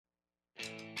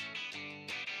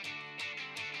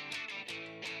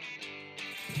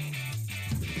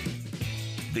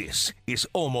This is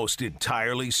Almost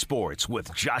Entirely Sports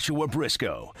with Joshua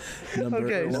Briscoe.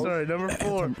 Number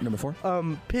 4. Number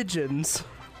 4? Pigeons.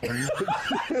 I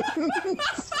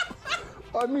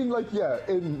mean, like, yeah,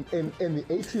 in the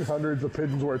 1800s, the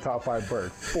pigeons were a top 5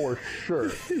 bird, for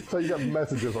sure. So you got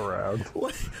messages around.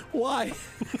 What? Why?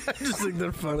 I just think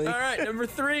they're funny. All right, number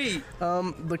 3.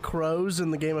 The crows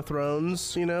in the Game of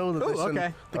Thrones, you know? Oh,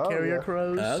 okay. The carrier yeah.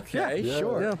 crows. Okay, Yeah.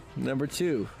 sure. Yeah. Number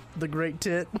 2. The great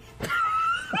tit.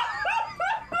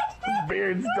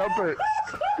 Beard, stop it.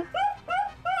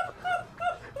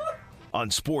 On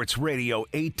Sports Radio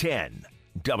 810,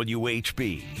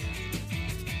 WHB.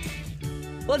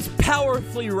 Let's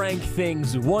powerfully rank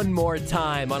things one more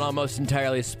time on Almost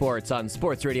Entirely Sports on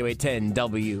Sports Radio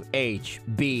 810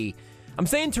 WHB. I'm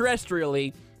saying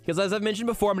terrestrially because, as I've mentioned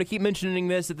before, I'm going to keep mentioning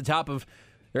this at the top of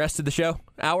the rest of the show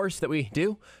hours that we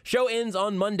do. Show ends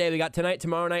on Monday. We got tonight,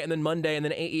 tomorrow night, and then Monday, and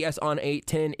then AES on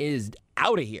 810 is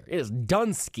out of here. It is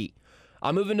done ski.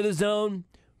 I'm moving to the zone.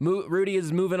 Rudy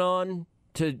is moving on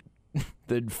to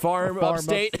the farm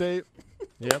upstate.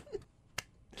 Yep.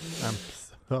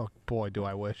 Oh, boy, do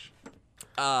I wish.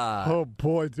 Oh,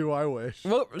 boy, do I wish.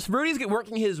 Well, Rudy's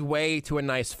working his way to a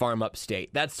nice farm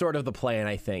upstate. That's sort of the plan,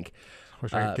 I think.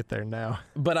 Wish I could get there now.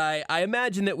 But I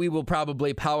imagine that we will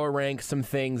probably power rank some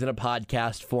things in a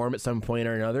podcast form at some point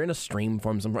or another, in a stream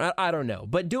form. I don't know.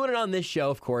 But doing it on this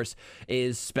show, of course,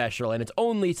 is special, and it's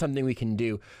only something we can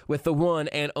do with the one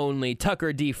and only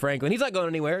Tucker D. Franklin. He's not going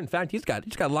anywhere. In fact, he's got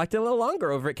locked in a little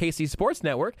longer over at KC Sports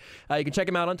Network. You can check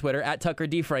him out on Twitter, at Tucker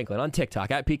D. Franklin, on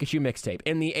TikTok, at Pikachu Mixtape,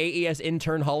 in the AES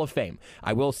Intern Hall of Fame.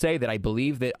 I will say that I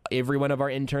believe that every one of our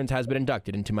interns has been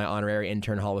inducted into my honorary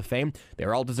Intern Hall of Fame.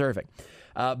 They're all deserving.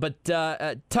 But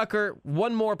Tucker,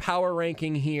 one more power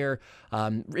ranking here.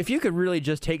 If you could really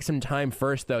just take some time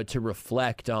first, though, to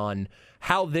reflect on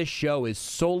how this show is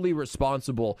solely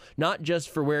responsible, not just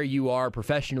for where you are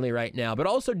professionally right now, but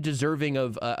also deserving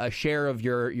of a share of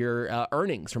your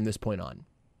earnings from this point on.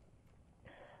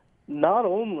 Not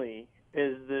only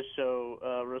is this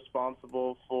show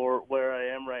responsible for where I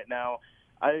am right now,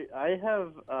 I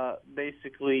have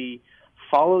basically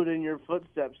followed in your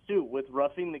footsteps too, with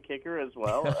Roughing the Kicker as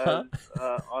well as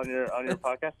on your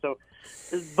podcast. So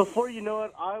before you know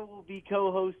it, I will be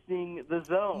co-hosting The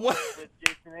Zone with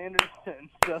Jason Anderson.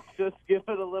 So just give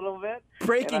it a little bit.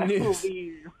 Breaking news. I will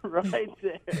be right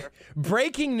there.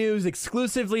 Breaking news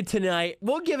exclusively tonight.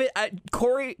 We'll give it.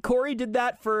 Corey did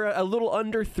that for a little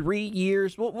under 3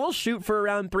 years. We'll shoot for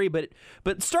around 3, but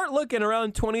start looking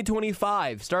around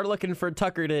 2025. Start looking for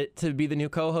Tucker to be the new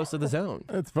co-host of The Zone.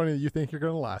 It's funny that you think you're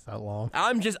going to last that long.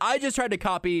 I just tried to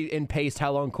copy and paste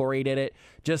how long Corey did it,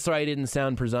 just so I didn't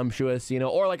sound presumptuous,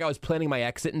 or like I was planning my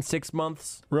exit in 6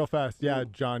 months. Real fast, yeah,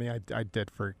 Johnny, I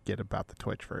did forget about the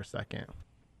Twitch for a second.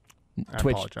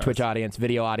 Twitch audience,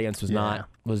 video audience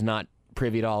was not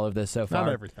privy to all of this so far.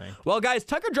 Not everything. Well, guys,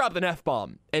 Tucker dropped an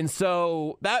F-bomb, and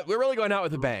so that we're really going out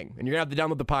with a bang, and you're gonna have to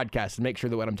download the podcast and make sure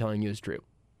that what I'm telling you is true.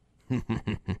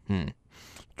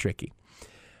 Tricky.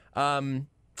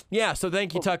 Yeah, so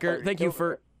thank you, Tucker. Thank you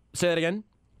for... Say that again?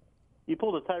 You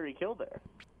pulled a Tyreek Hill there.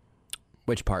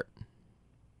 Which part?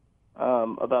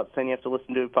 About saying you have to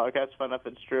listen to a podcast to find out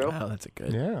if it's true. Oh, that's a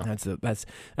good... Yeah. That's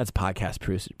podcast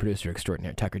producer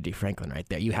extraordinaire, Tucker D. Franklin right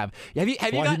there. Have you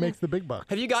Why gotten... he makes the big bucks.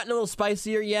 Have you gotten a little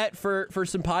spicier yet for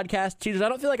some podcast cheaters? I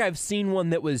don't feel like I've seen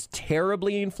one that was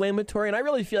terribly inflammatory, and I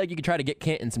really feel like you could try to get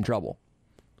Kent in some trouble.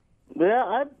 Yeah,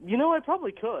 I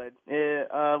probably could.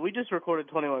 We just recorded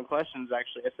 21 questions,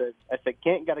 actually. I said,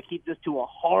 Kent, got to keep this to a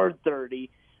hard 30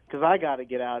 because I got to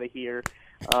get out of here.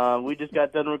 We just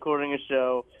got done recording a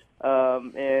show,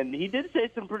 and he did say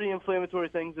some pretty inflammatory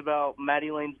things about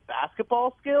Maddie Lane's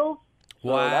basketball skills.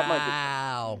 So that might be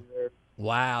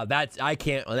Wow, I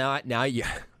can't now. You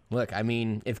look. I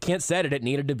mean, if Kent said it, it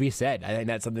needed to be said. I think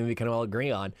that's something we can all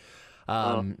agree on.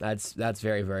 That's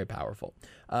very, very powerful.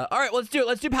 All right, let's do it.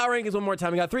 Let's do power rankings one more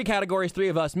time. We got 3 categories, 3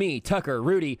 of us, me, Tucker,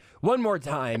 Rudy. One more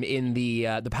time in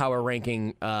the power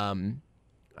ranking.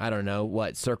 I don't know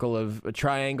what a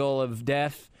triangle of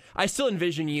death. I still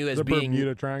envision you as the being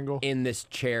Bermuda Triangle in this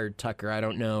chair, Tucker. I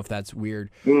don't know if that's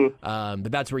weird,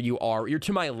 but that's where you are. You're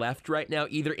to my left right now,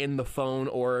 either in the phone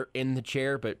or in the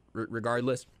chair. But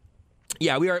regardless.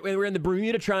 Yeah, we're in the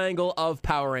Bermuda Triangle of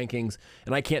power rankings,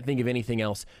 and I can't think of anything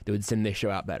else that would send this show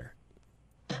out better.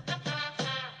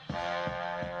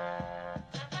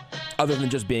 Other than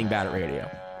just being bad at radio,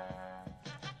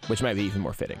 which might be even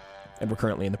more fitting, and we're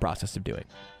currently in the process of doing.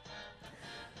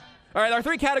 All right, our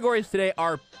 3 categories today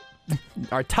are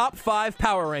our top 5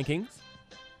 power rankings,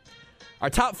 our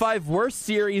top 5 worst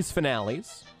series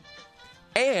finales,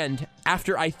 And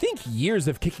after, I think, years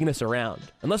of kicking this around,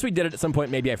 unless we did it at some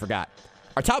point, maybe I forgot,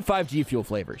 our top 5 G Fuel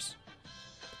flavors.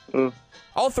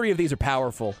 All 3 of these are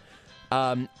powerful.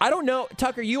 I don't know.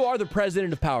 Tucker, you are the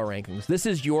president of Power Rankings. This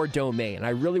is your domain.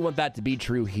 I really want that to be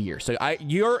true here. So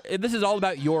this is all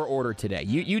about your order today.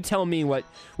 You tell me where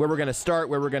we're going to start,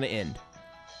 where we're going to end.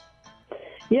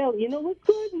 Yeah, let's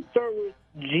go ahead and start with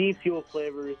G Fuel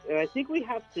flavors, and I think we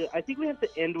have to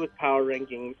end with Power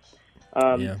Rankings,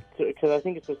 because I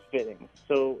think it's just fitting.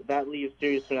 So that leaves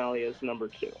series finale as number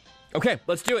 2. Okay,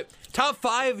 let's do it. Top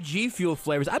 5 G Fuel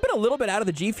flavors. I've been a little bit out of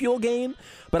the G Fuel game,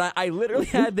 but I literally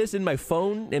had this in my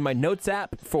phone, in my notes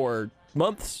app for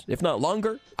months, if not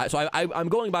longer. So I'm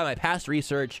going by my past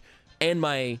research and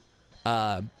my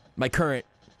current,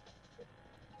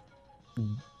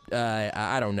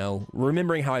 I don't know,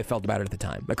 remembering how I felt about it at the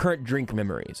time. My current drink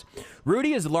memories.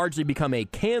 Rudy has largely become a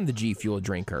canned G Fuel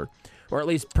drinker, or at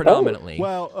least predominantly.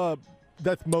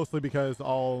 That's mostly because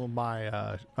all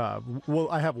my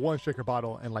I have one shaker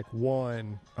bottle and like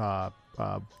one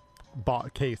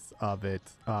case of it.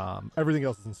 Everything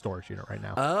else is in storage unit right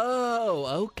now.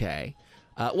 Oh, okay.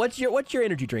 What's your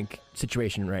energy drink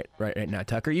situation right now,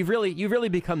 Tucker? You've really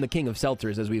become the king of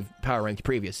seltzers, as we've power ranked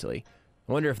previously.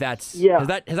 I wonder if that's has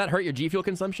that hurt your G Fuel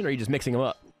consumption, or are you just mixing them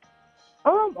up?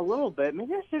 A little bit.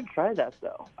 Maybe I should try that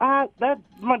though.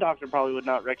 My doctor probably would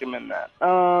not recommend that.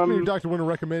 Your doctor wouldn't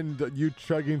recommend you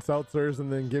chugging seltzers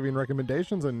and then giving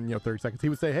recommendations in 30 seconds. He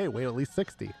would say, "Hey, wait at least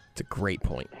 60." It's a great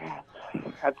point.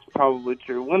 That's probably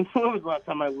true. When was the last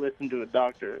time I listened to a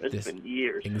doctor? It's been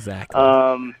years. Exactly.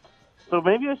 So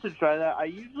maybe I should try that. I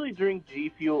usually drink G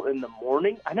Fuel in the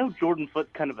morning. I know Jordan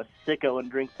Foot's kind of a sicko and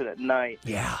drinks it at night.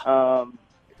 Yeah.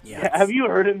 Yeah. Have you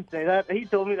heard him say that? He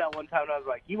told me that one time, and I was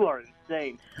like, "You are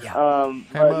insane." Yeah.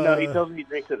 But no, he tells me he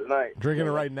drinks it at night. Drinking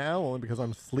it right now only because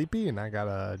I'm sleepy and I got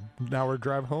an hour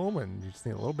drive home and you just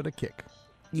need a little bit of kick.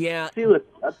 Yeah. See, look,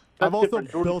 I've also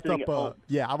built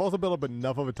up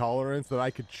enough of a tolerance that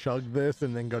I could chug this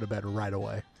and then go to bed right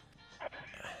away.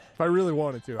 If I really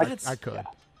wanted to, I could.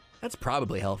 That's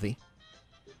probably healthy.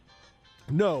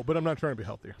 No, but I'm not trying to be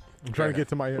healthier. I'm trying to get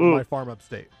to my farm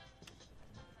upstate.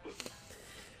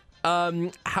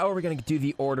 How are we going to do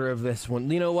the order of this one?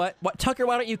 You know what? Tucker,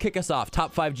 why don't you kick us off?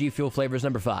 Top 5 G Fuel flavors,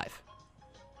 number 5.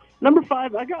 Number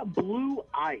 5, I got Blue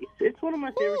Ice. It's one of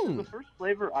my favorites. It's the first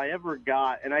flavor I ever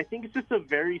got, and I think it's just a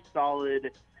very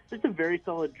solid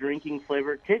drinking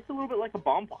flavor. It tastes a little bit like a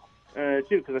Bomb Pop, too,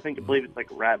 because I believe it's like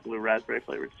blue raspberry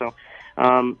flavored. So,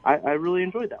 I really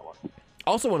enjoyed that one.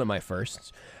 Also one of my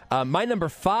firsts. My number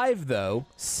 5, though,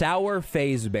 Sour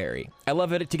Phaseberry. I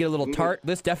love it to get a little tart.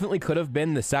 This definitely could have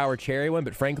been the sour cherry one,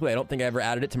 but frankly, I don't think I ever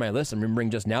added it to my list. I'm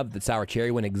remembering just now that the sour cherry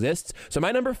one exists. So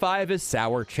my number 5 is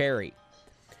sour cherry.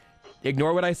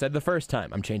 Ignore what I said the first time.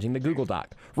 I'm changing the Google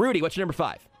Doc. Rudy, what's your number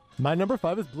 5? My number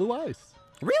 5 is Blue Ice.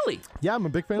 Really? Yeah, I'm a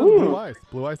big fan of Blue Ice.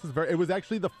 Blue Ice is it was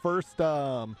actually the first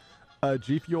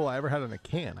G Fuel I ever had in a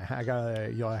can. I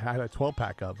had a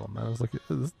 12-pack of them. And I was like,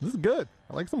 this is good.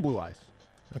 I like some Blue Ice.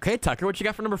 Okay, Tucker, what you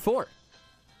got for number 4?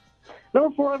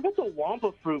 Number 4, I've got the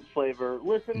Wampa fruit flavor.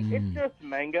 Listen, it's just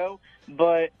mango,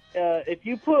 but if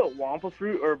you put Wampa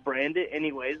fruit or brand it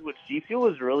anyways, which G Fuel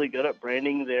is really good at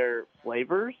branding their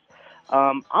flavors,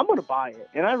 I'm going to buy it.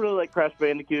 And I really like Crash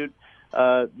Bandicoot.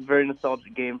 Very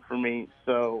nostalgic game for me,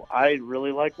 so I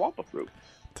really like Wampa fruit.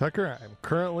 Tucker, I'm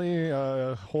currently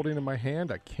holding in my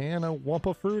hand a can of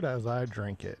Wampa fruit as I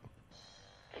drink it.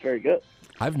 It's very good.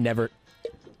 I've never...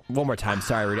 One more time.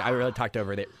 Sorry, Rudy. I really talked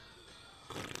over it.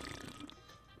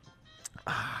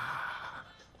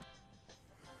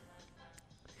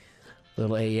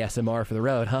 Little ASMR for the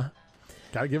road, huh?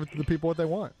 Gotta give it to the people what they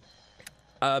want.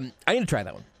 I need to try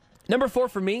that one. Number 4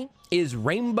 for me is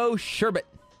Rainbow Sherbet.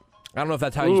 I don't know if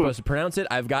that's how you're supposed to pronounce it.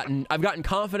 I've gotten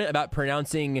confident about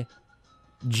pronouncing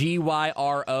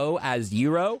Gyro as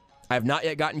Euro. I have not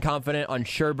yet gotten confident on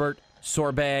sherbet,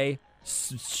 sorbet,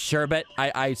 sherbet.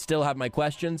 I still have my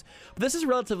questions. But this is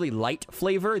relatively light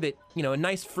flavor that, a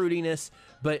nice fruitiness,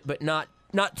 but not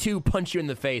too punch you in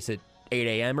the face at 8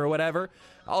 a.m. or whatever.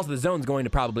 Also, the zone's going to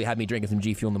probably have me drinking some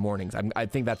G Fuel in the mornings. I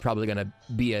think that's probably going to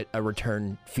be a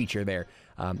return feature there.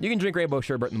 You can drink Rainbow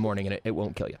Sherbet in the morning and it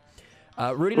won't kill you.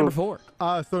 Rudy, number 4.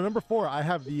 So number 4, I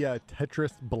have the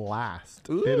Tetris Blast.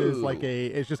 Ooh. It is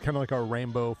it's just kind of like a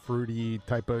rainbow fruity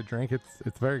type of drink.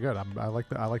 It's very good. I like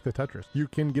the Tetris. You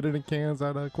can get it in cans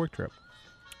at a Quick Trip.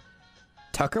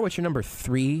 Tucker, what's your number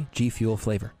 3 G Fuel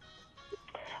flavor?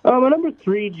 My number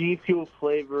 3 G Fuel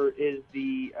flavor is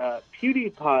the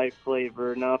PewDiePie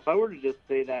flavor. Now, if I were to just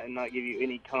say that and not give you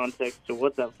any context to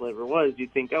what that flavor was,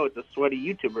 you'd think, oh, it's a sweaty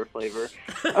YouTuber flavor.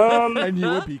 And you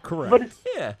would be correct.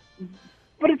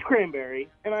 But but it's cranberry,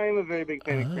 and I am a very big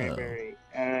fan of cranberry.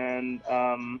 And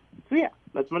so yeah,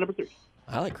 that's my number 3.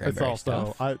 I like It's cranberry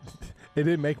also stuff. it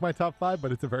didn't make my top 5,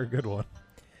 but it's a very good one.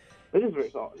 It is very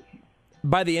solid.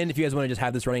 By the end, if you guys want to just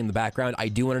have this running in the background, I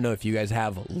do want to know if you guys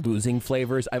have losing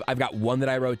flavors. I've got one that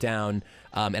I wrote down,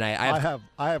 and I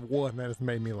have one that has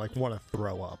made me like want to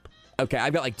throw up. Okay,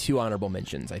 I've got like 2 honorable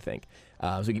mentions, I think.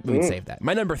 So we can save that.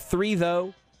 My number 3,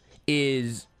 though,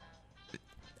 is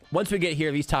once we get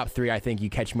here, these top 3, I think you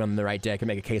catch me on the right day. I can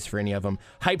make a case for any of them.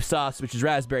 Hype Sauce, which is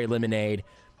raspberry lemonade.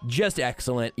 Just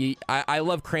excellent. I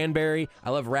love cranberry.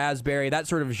 I love raspberry. That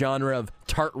sort of genre of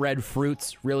tart red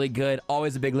fruits, really good.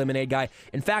 Always a big lemonade guy.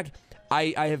 In fact,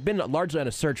 I have been largely on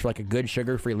a search for like a good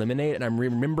sugar-free lemonade, and I'm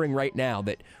remembering right now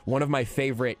that one of my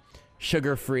favorite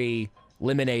sugar-free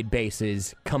lemonade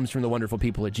bases comes from the wonderful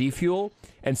people at G Fuel.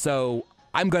 And so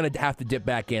I'm going to have to dip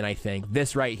back in, I think.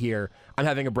 This right here, I'm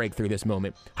having a breakthrough this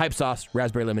moment. Hype Sauce,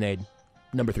 raspberry lemonade,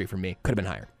 number 3 for me. Could have been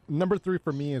higher. Number 3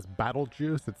 for me is Battle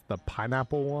Juice. It's the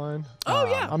pineapple one. Oh,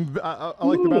 yeah. I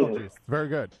like the Battle Juice. It's very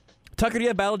good. Tucker, do you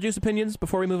have Battle Juice opinions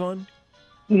before we move on?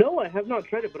 No, I have not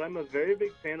tried it, but I'm a very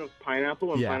big fan of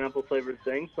pineapple and Yeah. pineapple-flavored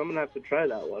things, so I'm going to have to try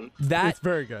that one. It's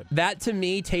very good. That, to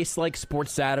me, tastes like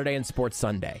Sports Saturday and Sports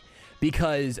Sunday.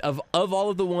 Because of all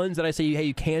of the ones that I say, hey,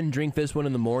 you can drink this one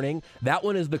in the morning, that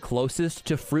one is the closest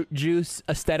to fruit juice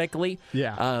aesthetically.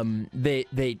 Yeah.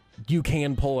 They you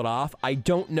can pull it off. I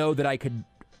don't know that I could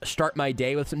start my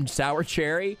day with some sour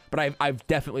cherry, but I've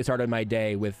definitely started my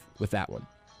day with that one.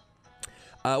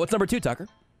 What's number 2, Tucker?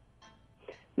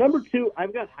 Number 2,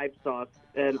 I've got Hype Sauce,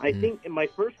 and I think in my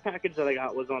first package that I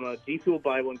got was on a G Fuel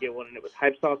buy one get one, and it was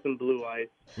Hype Sauce and Blue Ice.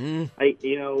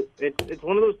 It's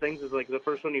one of those things. Is like the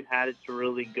first one you had, it's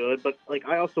really good, but like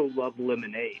I also love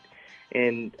lemonade,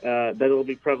 and that'll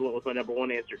be prevalent with my number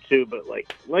 1 answer too. But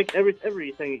like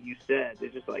everything that you said,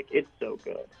 it's just like it's so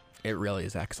good. It really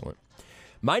is excellent.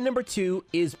 My number 2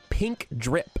 is Pink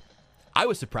Drip. I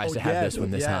was surprised to have this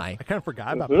one this high. I kind of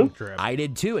forgot about Pink Drip. I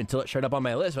did too until it showed up on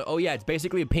my list. Oh yeah, it's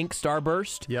basically a pink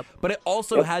starburst. Yep. But it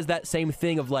also has that same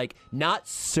thing of like not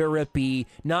syrupy,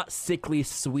 not sickly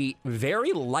sweet,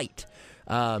 very light,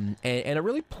 and a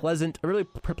really pleasant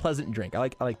drink. I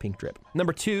like Pink Drip.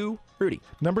 Number 2, Rudy.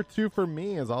 Number 2 for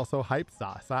me is also Hype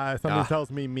Sauce. Something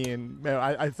tells me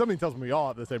something tells me we all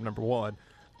have the same number 1.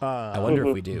 I wonder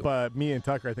if we do. But me and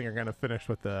Tucker, I think, are going to finish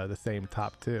with the same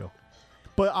top 2.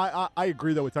 But I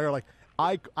agree though with Tucker. Like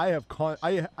I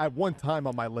have one time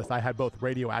on my list I had both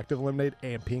radioactive lemonade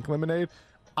and pink lemonade.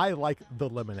 I like the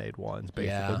lemonade ones basically.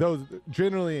 Yeah. Those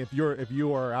generally, if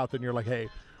you are out there and you're like, hey,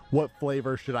 what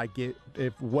flavor should I get?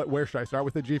 Where should I start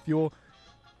with the G Fuel?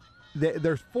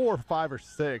 There's 4, 5, or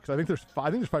 6. I think there's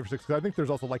 5 or 6. Because I think there's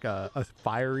also like a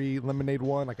fiery lemonade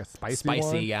one, like a spicy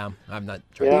one. Yeah. I'm not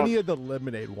trying. Any of the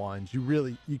lemonade ones, you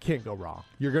can't go wrong.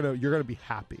 You're gonna be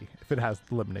happy if it has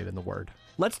lemonade in the word.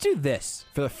 Let's do this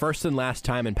for the first and last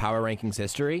time in Power Rankings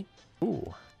history.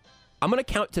 Ooh. I'm going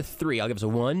to count to 3. I'll give us a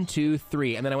 1, 2,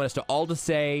 3, and then I want us to all just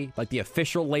say like the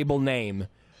official label name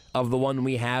of the one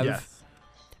we have. Yes.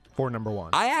 For number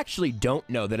 1. I actually don't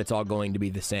know that it's all going to be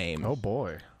the same. Oh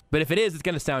boy. But if it is, it's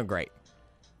going to sound great.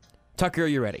 Tucker, are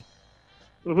you ready?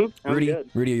 Mm-hmm. Rudy,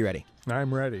 are you ready?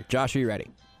 I'm ready. Josh, are you ready?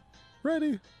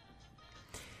 Ready.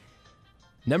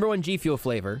 Number 1 G Fuel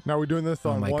flavor. Now we're doing this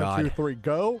on my 1, God. 2, 3,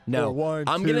 go. No, Or 1,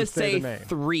 I'm 2, going to say say the name.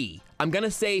 3. I'm going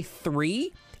to say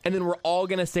 3, and then we're all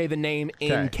going to say the name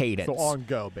in Okay, cadence. So on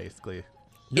go, basically.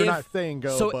 You're not saying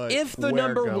go, So but if the where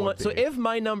number go would 1, so be. if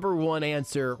my number 1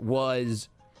 answer was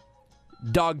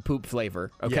dog poop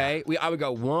flavor, okay, I would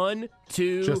go 1,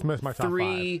 2, Just missed my top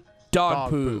 3, dog Dog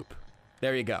poop. poop.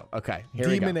 There you go. Okay, here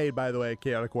we go. Demonade, by the way,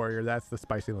 Chaotic Warrior. That's the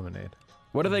spicy lemonade.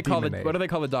 What do they call Demonade. What do they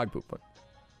call the dog poop one?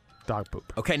 Dog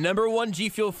poop. Okay, number 1 G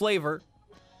Fuel flavor.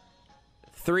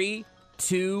 3,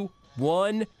 2,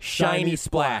 1. Shiny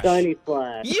Splash. Shiny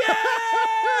Splash.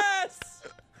 Yes!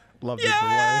 Love this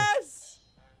delay. Yes!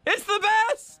 It's the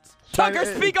best. Tucker,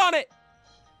 speak on it.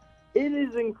 It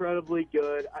is incredibly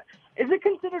good. Is it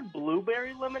considered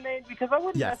blueberry lemonade? Because I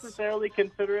wouldn't Yes. necessarily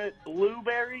consider it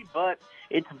blueberry, but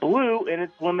it's blue and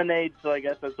it's lemonade, so I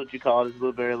guess that's what you call it, is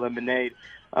blueberry lemonade.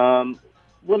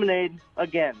 Lemonade,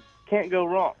 again, can't go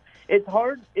wrong. It's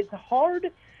hard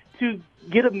to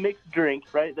get a mixed drink,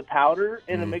 right? The powder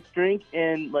in a mixed drink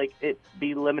and like it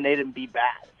be lemonade and be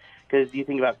bad. Because you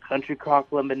think about Country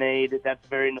Crock lemonade, that's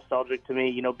very nostalgic to me.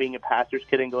 You know, being a pastor's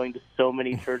kid and going to so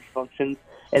many church functions,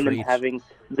 and then Preach. having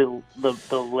the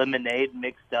lemonade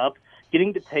mixed up,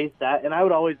 getting to taste that. And I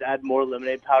would always add more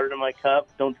lemonade powder to my cup.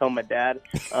 Don't tell my dad.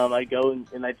 I go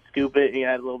and I'd scoop it and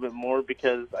add a little bit more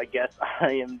because I guess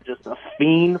I am just a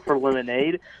fiend for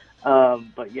lemonade.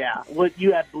 But yeah, what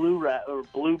you add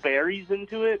blueberries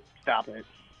into it? Stop it.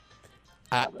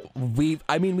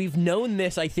 We've known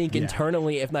this, I think,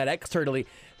 internally, if not externally.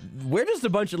 We're just a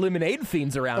bunch of lemonade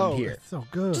fiends around here. It's so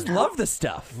good. Just love the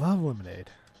stuff. Love lemonade.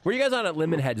 Where are you guys on at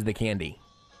Lemon Heads, the candy?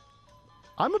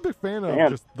 I'm a big fan of Man.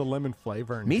 just the lemon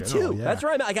flavor. In Me general, too. Yeah. That's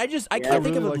right. Like I can't I think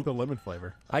really of like the lemon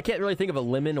flavor. I can't really think of a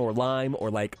lemon or lime or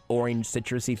like orange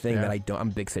citrusy thing Yeah. that I don't. I'm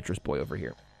a big citrus boy over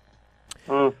here.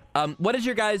 Mm. What is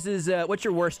your guys' what's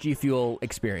your worst G Fuel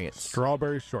experience?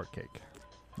 Strawberry shortcake.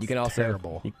 You can also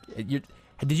terrible.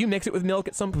 Did you mix it with milk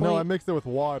at some point? No, I mixed it with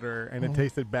water and it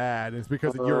tasted bad. It's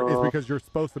because you're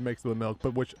supposed to mix it with milk,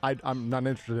 but which I'm not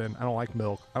interested in. I don't like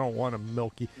milk. I don't want a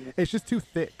milky. It's just too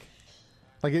thick.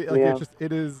 It's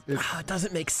It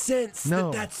doesn't make sense.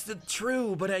 No. That's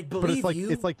true, but I but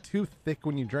believe it's like too thick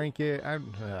when you drink it.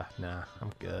 I'm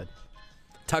good.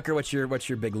 Tucker, what's your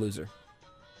big loser?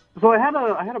 So I had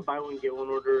a buy one get one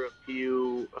order a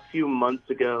few months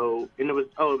ago, and it was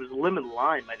lemon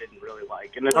lime I didn't really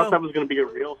like, and I thought that was going to be a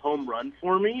real home run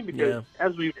for me because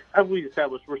as we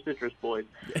established, we're citrus boys,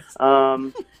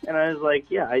 and I was like,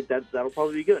 that'll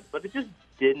probably be good, but it just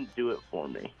didn't do it for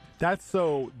me. That's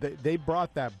so they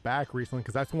brought that back recently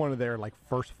because that's one of their like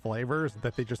first flavors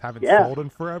that they just haven't sold in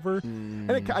forever,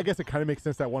 and I guess it kind of makes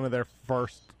sense that one of their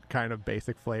first kind of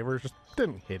basic flavors just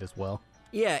didn't hit as well.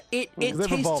 Yeah, it They've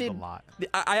evolved tasted. a lot.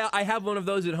 I have one of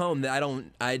those at home that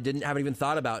haven't even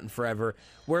thought about in forever.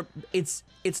 Where it's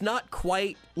not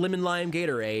quite lemon lime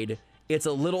Gatorade. It's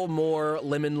a little more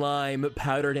lemon lime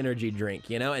powdered energy drink,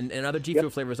 you know. And other G Fuel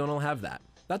flavors don't all have that.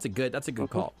 That's a good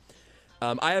call.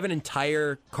 I have an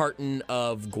entire carton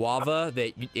of guava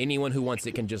that anyone who wants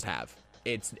it can just have.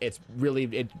 It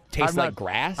tastes like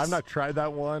grass. I've not tried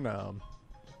that one.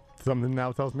 Something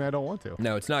now tells me I don't want to.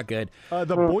 No, it's not good.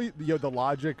 The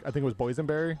Logic, I think it was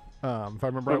boysenberry. If I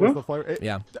remember right, was the flavor.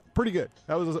 Pretty good.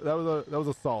 That was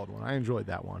a solid one. I enjoyed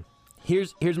that one.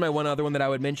 Here's my one other one that I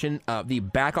would mention. The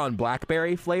Back on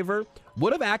Blackberry flavor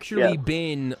would have actually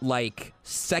been like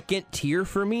second tier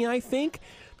for me, I think,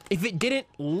 if it didn't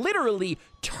literally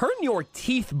turn your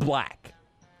teeth black.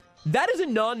 That is a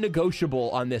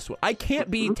non-negotiable on this one. I can't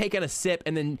be taking a sip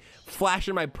and then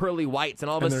flashing my pearly whites, and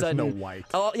all of a sudden, no white.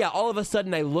 All of a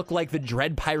sudden I look like the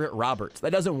Dread Pirate Roberts.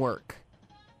 That doesn't work.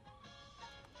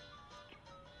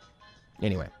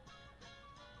 Anyway,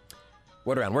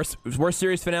 what around? Worst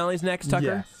series finales next,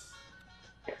 Tucker?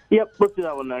 Yes. Yep, let's do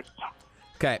that one next.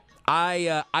 Okay,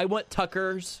 I want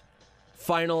Tucker's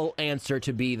final answer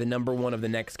to be the number one of the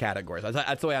next categories.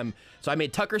 That's the way So I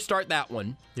made Tucker start that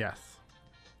one. Yes.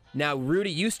 Now,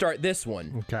 Rudy, you start this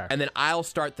one. Okay. And then I'll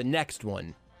start the next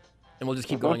one. And we'll just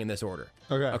keep going in this order.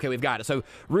 Okay. Okay, we've got it. So,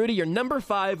 Rudy, your number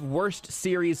 5 worst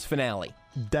series finale.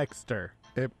 Dexter.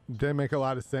 It didn't make a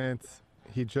lot of sense.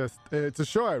 It's a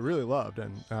show I really loved,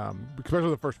 and especially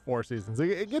the first 4 seasons.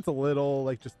 It gets a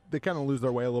little, they kind of lose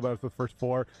their way a little bit after the first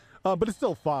 4. But it's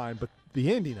still fine. But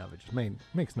the ending of it just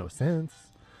makes no sense.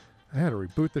 I had to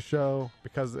reboot the show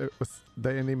because the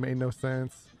ending made no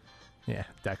sense. Yeah,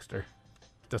 Dexter.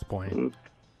 Disappointing.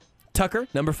 Tucker,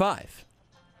 number 5.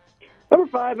 Number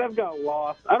 5, I've got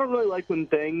Lost. I don't really like when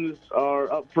things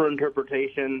are up for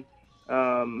interpretation.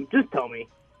 Just tell me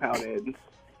how it ends.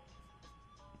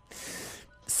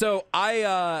 So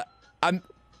I'm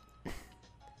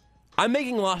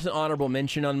making Lost an honorable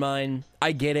mention on mine.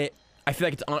 I get it. I feel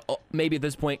like it's maybe at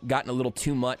this point gotten a little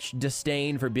too much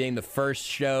disdain for being the first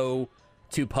show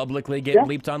to publicly get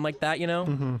bleeped on like that, you know?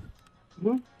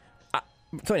 Mm-hmm.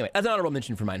 So anyway, that's an honorable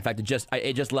mention for mine. In fact, it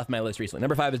just left my list recently.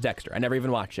 Number 5 is Dexter. I never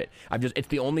even watched it. It's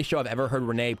the only show I've ever heard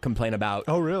Renee complain about.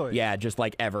 Oh, really? Yeah, just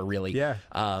like ever, really. Yeah.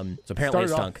 So apparently it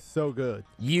stunk. So good.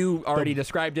 You already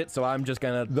described it, so I'm just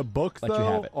gonna. The books let you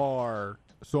have it. are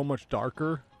so much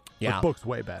darker. Yeah. The books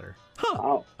way better.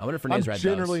 Oh. I wonder if I'm Renee's read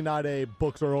generally those. not a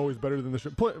books are always better than the show.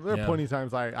 There are Yeah. plenty of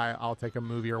times I'll take a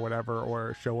movie or whatever or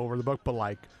a show over the book, but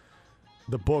like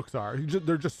the books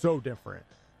they're just so different.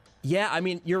 Yeah, I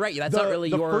mean, you're right. That's not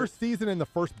really the your. first season and the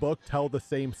first book tell the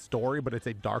same story, but it's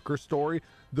a darker story.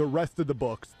 The rest of the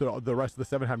books, the rest of the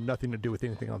 7 have nothing to do with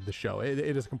anything of the show. It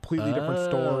is completely different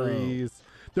stories.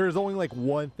 There's only like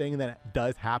one thing that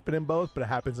does happen in both, but it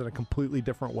happens in a completely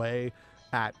different way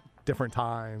at different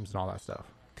times and all that stuff.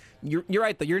 You're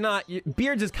right, though. You're not.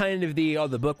 Beards is kind of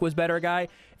the book was better guy.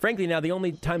 Frankly, now the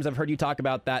only times I've heard you talk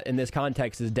about that in this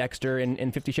context is Dexter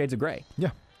and 50 Shades of Grey.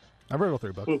 Yeah. I've read all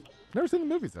 3 books. Never seen the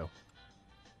movies, though.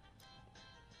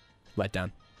 Let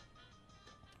down.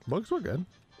 Books were good.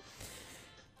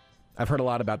 I've heard a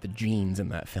lot about the genes in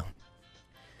that film.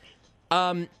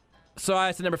 So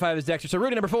I said number 5 is Dexter. So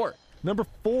Rudy, number 4. Number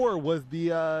 4 was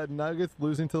the Nuggets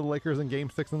losing to the Lakers in Game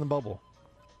 6 in the bubble.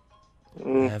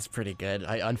 That's pretty good.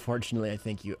 Unfortunately, I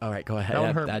think you. All right, go ahead. That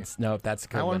one hurt me. That's no, that's a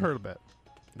good. That one one. hurt a bit.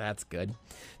 That's good.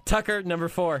 Tucker, number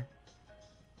 4.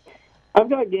 I've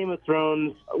got Game of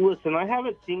Thrones. Listen, I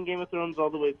haven't seen Game of Thrones all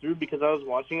the way through because I was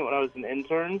watching it when I was an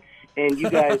intern, and you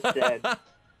guys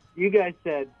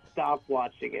said stop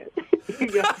watching it.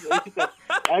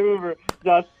 I remember,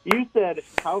 Josh, you said,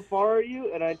 how far are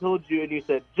you? And I told you, and you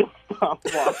said, just stop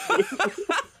watching.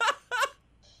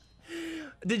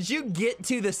 Did you get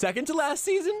to the second to last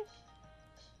season?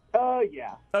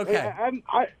 Yeah. Okay.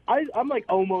 I'm like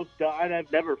almost done, and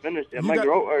I've never finished it. You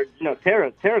got-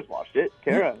 Tara's watched it.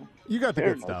 Tara. You got the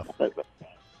Tara good knows stuff. about it, but-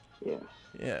 yeah.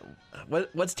 Yeah.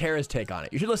 What's Tara's take on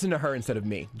it? You should listen to her instead of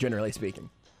me, generally speaking.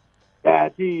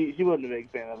 She wasn't a big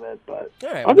fan of it, but All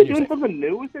right, well, aren't then they you're doing safe. something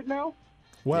new with it now?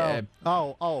 Well,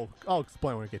 Yeah. I'll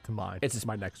explain when we get to mine. It's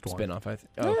my next one. Spin-off, I think.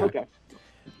 Oh,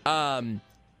 Okay.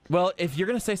 Well, if you're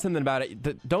gonna say something about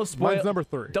it, don't spoil. Mine's number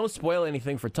 3. Don't spoil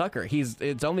anything for Tucker.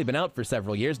 It's only been out for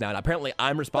several years now, and apparently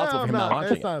I'm responsible for him no, not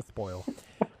watching it's not a spoil.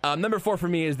 it. Number 4 for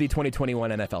me is the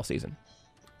 2021 NFL season.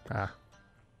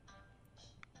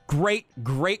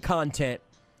 Great content.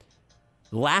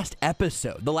 Last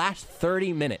episode, the last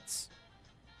 30 minutes,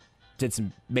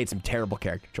 made some terrible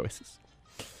character choices.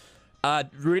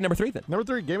 Rudy, number 3 then. Number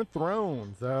 3, Game of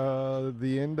Thrones.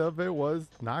 The end of it was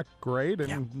not great,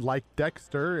 and like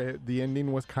Dexter, the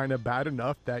ending was kind of bad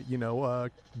enough that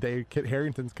Kit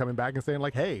Harington's coming back and saying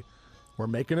like, "Hey, we're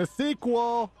making a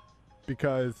sequel,"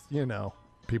 because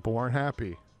people weren't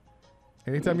happy.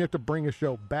 Anytime you have to bring a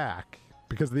show back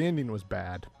because the ending was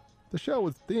bad, the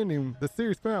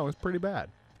series finale was pretty bad.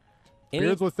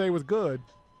 Beards would say it was good.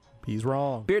 He's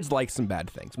wrong. Beards likes some bad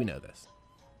things. We know this.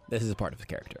 This is a part of his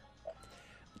character.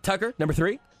 Tucker, number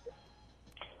 3.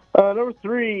 Number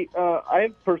 3,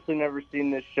 I've personally never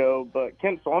seen this show, but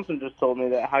Kent Swanson just told me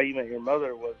that How You Met Your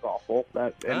Mother was awful,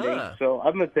 that ending. So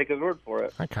I'm going to take his word for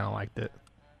it. I kind of liked it.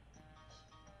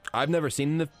 I've never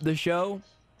seen the show.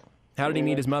 How did he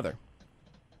meet his mother?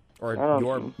 Or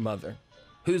your mother?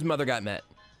 Whose mother got met?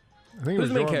 I think it Who's was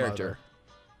the main your character? mother.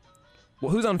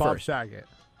 Well, who's on Bob first? Saget.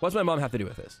 What's my mom have to do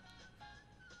with this?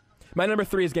 My number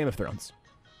 3 is Game of Thrones.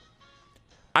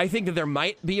 I think that there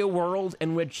might be a world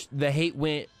in which the hate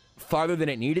went farther than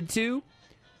it needed to,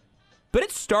 but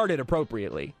it started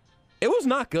appropriately. It was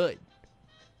not good.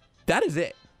 That is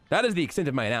it. That is the extent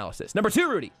of my analysis. Number 2,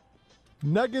 Rudy.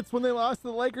 Nuggets when they lost to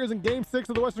the Lakers in Game 6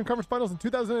 of the Western Conference Finals in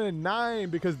 2009,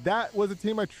 because that was a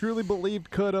team I truly believed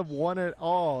could have won it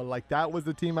all. Like, that was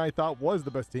the team I thought was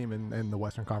the best team in the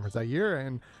Western Conference that year,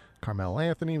 and Carmelo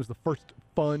Anthony was the first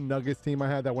fun Nuggets team I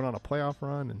had that went on a playoff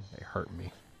run, and they hurt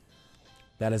me.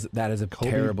 That is a Kobe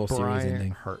terrible Bryant series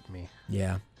ending. hurt me.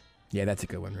 Yeah, that's a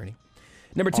good one, Rudy.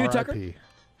 Number 2, Tucker. RIP.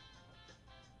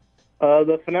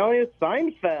 The finale of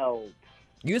Seinfeld.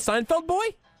 You a Seinfeld boy?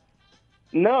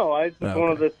 No,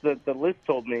 one of okay. the list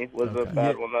told me was a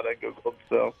bad one that I googled.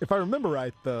 So If I remember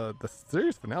right, the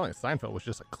series finale of Seinfeld was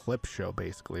just a clip show,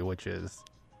 basically, which is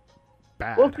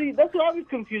bad. well, see, that's what I was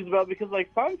confused about because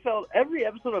like Seinfeld, every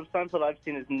episode of Seinfeld I've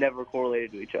seen is never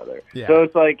correlated to each other. Yeah. So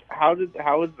it's like, how is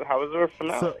there a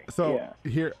finale? So yeah.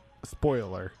 here,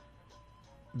 spoiler.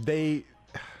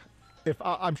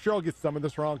 I'm sure I'll get some of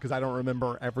this wrong because I don't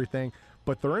remember everything,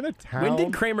 but they're in a town. When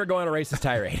did Kramer go on a racist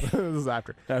tirade? This is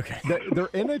after. Okay. They're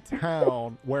in a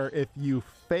town where if you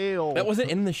fail, That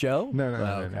wasn't in the show? No,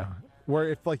 Oh, okay. no. Where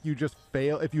if like you just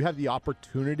fail, if you have the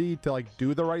opportunity to like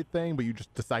do the right thing, but you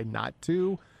just decide not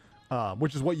to,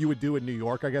 which is what you would do in New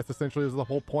York, I guess essentially is the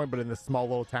whole point. But in this small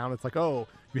little town, it's like, oh,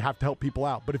 you have to help people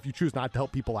out. But if you choose not to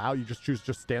help people out, you just choose to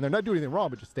just stand there, not do anything wrong,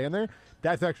 but just stand there.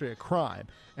 That's actually a crime.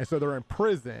 And so they're in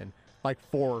prison, like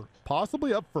for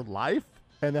possibly up for life.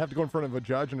 And they have to go in front of a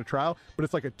judge in a trial, but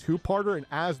it's like a 2-parter. And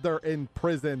as they're in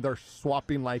prison, they're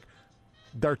swapping, like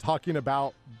they're talking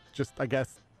about just, I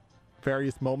guess,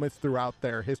 various moments throughout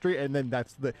their history. And then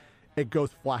it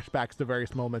goes flashbacks to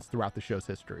various moments throughout the show's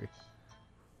history.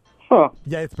 Huh.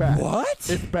 Yeah, it's bad. What?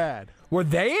 It's bad. Were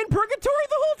they in purgatory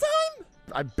the whole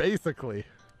time? Basically,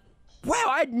 Wow,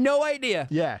 I had no idea.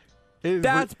 yeah. It is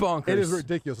That's bonkers. It is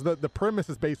ridiculous. The premise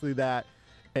is basically that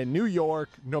in New York,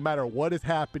 no matter what is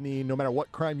happening, no matter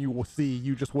what crime you will see,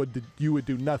 you would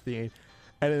do nothing.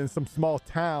 And in some small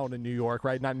town in New York,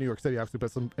 right? Not New York City, obviously,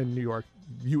 but in New York,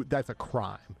 that's a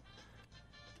crime.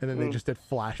 And then they just did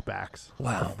flashbacks.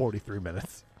 Wow. For 43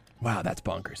 minutes. Wow, that's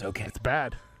bonkers. Okay. It's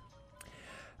bad.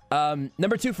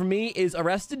 Number 2 for me is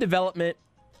Arrested Development,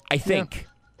 I think.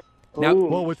 Now, Ooh.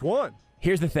 Well, which one?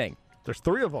 here's the thing. There's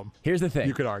 3 of them. Here's the thing.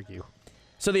 You could argue.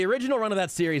 So the original run of that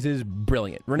series is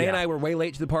brilliant. Renee and Yeah. I were way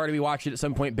late to the party. We watched it at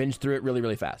some point, binged through it really,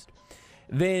 really fast.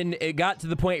 Then it got to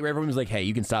the point where everyone was like, hey,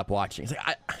 you can stop watching. It's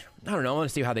like, I don't know. I want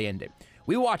to see how they end it.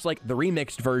 We watched like the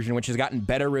remixed version, which has gotten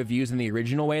better reviews than the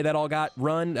original way that all got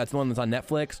run. That's the one that's on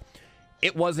Netflix.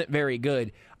 It wasn't very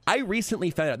good. I recently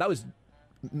found out that was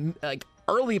like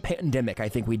early pandemic. I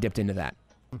think we dipped into that.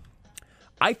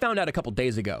 I found out a couple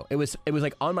days ago. It was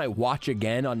like on my watch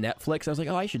again on Netflix. I was like,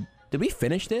 oh, did we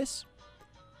finish this?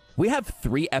 We have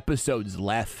 3 episodes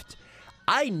left.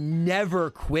 I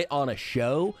never quit on a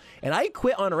show, and I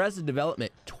quit on Arrested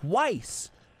Development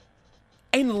twice.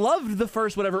 And loved the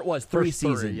first, whatever it was, 3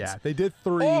 seasons. Yeah, they did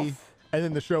 3, and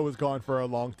then the show was gone for a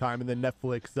long time, and then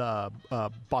Netflix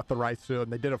bought the rights to it,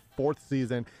 and they did a 4th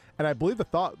season. And I believe a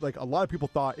lot of people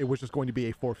thought it was just going to be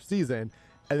a 4th season,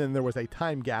 and then there was a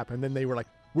time gap, and then they were like,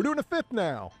 we're doing a 5th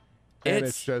now. And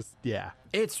it's just, yeah.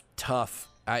 It's tough.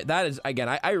 That is, again,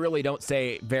 I really don't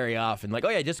say very often, like, oh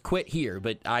yeah, just quit here,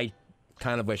 but I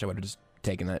kind of wish I would have just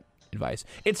taken that advice.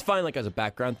 It's fine, like, as a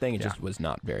background thing. It just was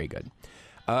not very good.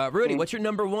 Rudy, what's your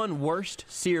number 1 worst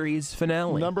series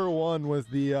finale? Number 1 was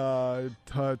the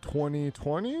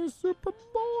 2020 Super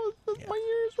Bowl. Is my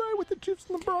years right with the Chiefs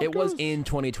and the Broncos? It was in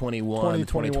 2021,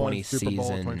 2020 Super season. Bowl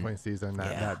 2020 season.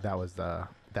 That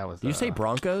was. Did you say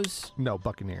Broncos? No,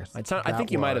 Buccaneers. I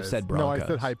think you might have said Broncos. No, I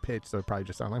said high pitch, so it probably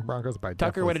just sounded like Broncos. But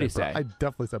Tucker, what did he say? I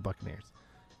definitely said Buccaneers.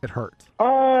 It hurt.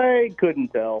 I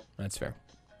couldn't tell. That's fair.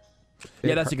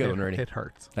 Yeah, that's a good one, Rudy. It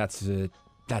hurts. That's a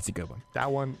good one.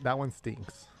 That one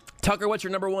stinks. Tucker, what's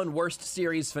your number 1 worst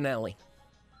series finale?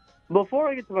 Before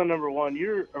I get to my number 1,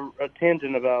 your a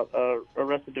tangent about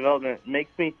Arrested Development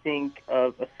makes me think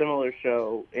of a similar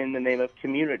show in the name of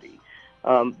Community.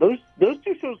 Those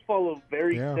 2 shows follow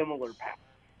very similar paths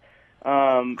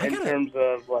in terms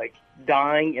of like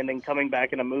dying and then coming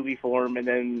back in a movie form and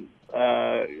then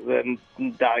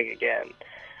dying again.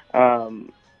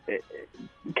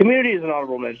 Community is an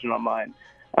honorable mention on mine.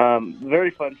 Very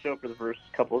fun show for the first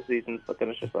couple of seasons, but then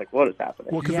it's just like, what is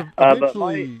happening? Well, because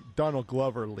eventually Donald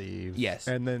Glover leaves. Yes.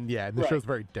 And then, the show's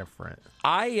very different.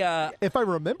 If I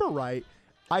remember right,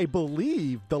 I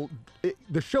believe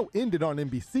the show ended on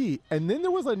NBC, and then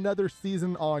there was another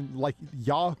season on like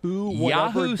Yahoo.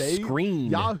 Yahoo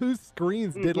Screen. Yahoo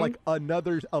Screens did like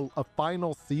a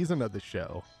final season of the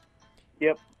show.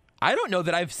 Yep. I don't know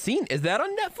that I've seen. Is that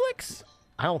on Netflix?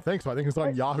 I don't think so. I think it's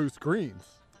on Yahoo Screens,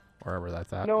 wherever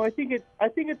that's at. No, I think it's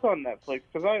on Netflix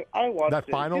because I watched that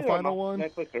it. final one.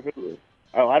 Netflix or Hulu.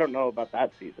 Oh, I don't know about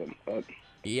that season, but.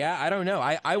 Yeah, I don't know.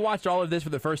 I watched all of this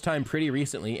for the first time pretty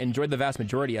recently. Enjoyed the vast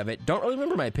majority of it. Don't really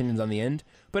remember my opinions on the end,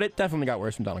 but it definitely got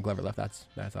worse when Donald Glover left. That's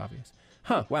obvious.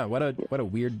 Huh? Wow. What a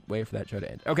weird way for that show to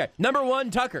end. Okay, number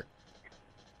 1, Tucker.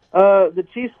 The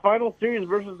Chiefs' final series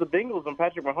versus the Bengals and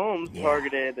Patrick Mahomes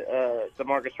targeted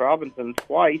Demarcus Robinson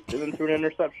twice and then threw an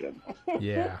interception.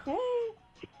 Yeah.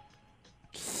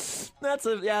 That's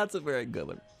a very good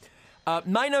one.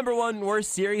 My number 1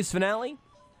 worst series finale.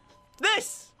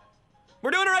 This. We're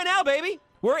doing it right now, baby.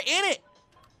 We're in it.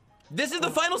 This is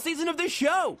the final season of this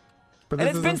show. And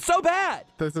it's been so bad.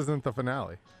 This isn't the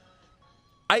finale.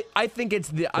 I think it's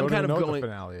the. I'm kind of going. What the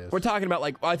finale is. We're talking about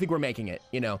like. I think we're making it.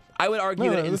 I would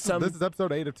argue that this is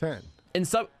episode 8 of 10.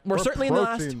 We're certainly in the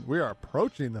last. We are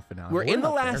approaching the finale. We're in the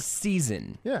last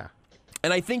season. Yeah.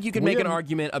 And I think you can make an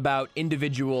argument about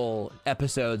individual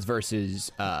episodes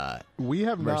versus we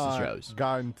have versus not shows.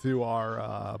 Gotten to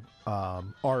our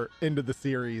end of the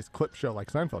series clip show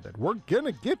like Seinfeld did. We're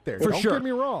gonna get there. Don't get me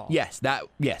wrong. Yes, that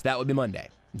would be Monday.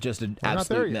 Just an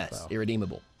absolute mess,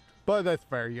 irredeemable. But that's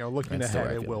fair. Looking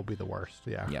ahead, it will be the worst.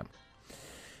 Yeah. Yeah.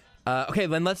 Okay,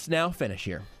 then let's now finish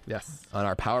here. Yes. On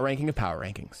our power ranking of power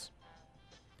rankings,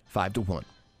 5 to 1.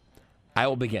 I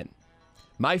will begin.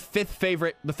 My 5th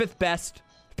favorite, the 5th best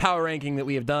power ranking that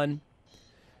we have done.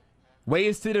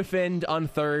 Ways to Defend on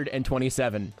 3rd and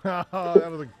 27. That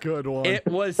was a good one. It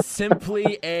was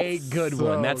simply a good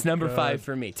one. That's number good. 5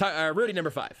 for me. Rudy, number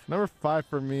 5. Number 5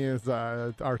 for me is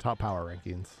our top power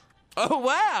rankings. Oh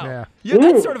wow! Yeah,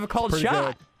 that's sort of a cold Pretty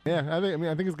shot. Good. Yeah, I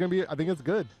think it's gonna be. I think it's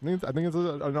good. I think it's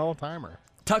an all timer.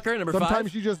 Tucker, number 5.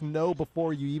 Sometimes you just know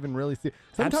before you even really see it.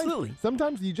 Absolutely.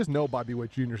 Sometimes you just know Bobby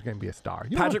Witt Jr. is going to be a star.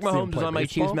 Patrick Mahomes is on my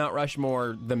Chiefs Mount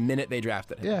Rushmore the minute they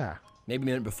drafted him. Yeah. Maybe a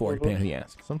minute before, depending on who you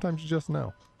ask. Sometimes you just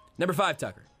know. Number 5,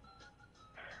 Tucker.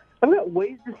 I've got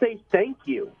Ways to Say Thank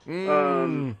You.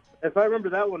 If I remember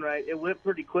that one right, it went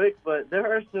pretty quick, but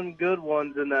there are some good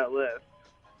ones in that list.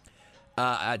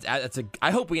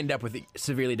 I hope we end up with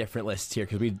severely different lists here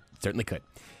because we certainly could.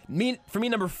 For me,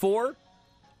 number 4,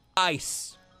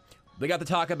 Ice. We got to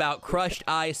talk about crushed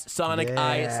ice, Sonic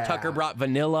Ice. Tucker brought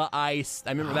Vanilla Ice.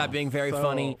 I remember that being very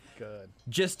funny. Good.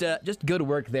 Just good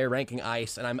work there ranking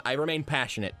Ice, and I remain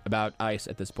passionate about Ice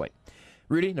at this point.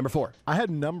 Rudy, number 4. I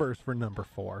had numbers for number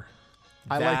 4.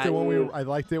 I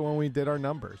liked it when we did our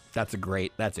numbers. That's a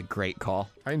great call.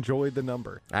 I enjoyed the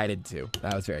number. I did too.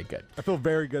 That was very good. I feel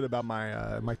very good about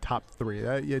my my top three.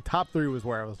 Top three was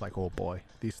where I was like, oh boy,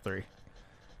 these three.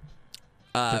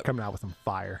 They're coming out with some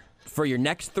fire. For your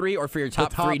next three or for your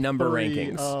top three number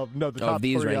rankings? The top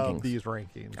these three rankings. of these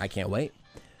rankings. I can't wait.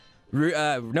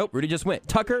 Nope, Rudy just went.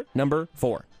 Tucker, number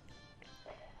 4.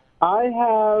 I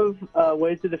have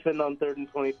Ways to Defend on 3rd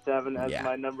and 27 as Yeah.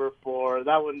 my number 4.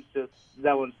 That one's just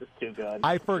too good.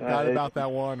 I forgot about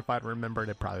that one. If I'd remembered,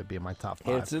 it'd probably be in my top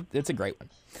 5. It's a great one.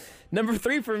 Number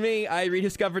 3 for me, I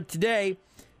rediscovered today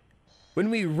when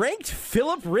we ranked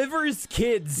Philip Rivers'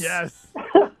 kids. Yes.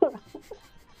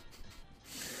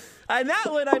 And that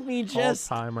one, I mean, just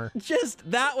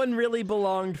that one really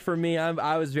belonged for me.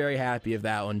 I was very happy of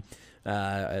that one.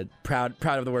 Proud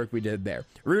of the work we did there.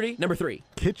 Rudy, number 3.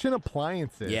 Kitchen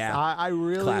appliances. Yeah. I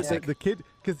really Classic.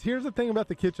 because here's the thing about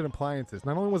the kitchen appliances.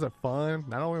 Not only was it fun,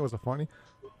 not only was it funny,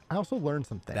 I also learned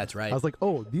some things. That's right. I was like,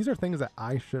 oh, these are things that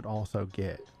I should also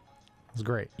get. It was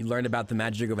great. You learned about the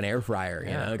magic of an air fryer.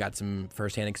 You know, got some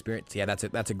firsthand experience. Yeah,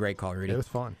 that's a great call, Rudy. It was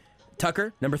fun.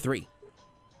 Tucker, number 3.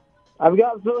 I've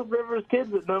got Philip Rivers'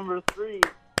 kids at number 3.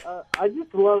 I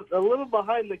just love a little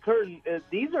behind the curtain.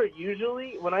 These are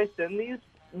usually, when I send these,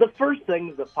 the first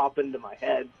things that pop into my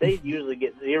head, they usually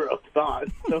get zero thought.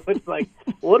 So it's like,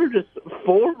 what are just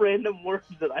 4 random words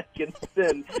that I can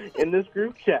send in this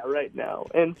group chat right now?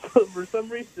 And for some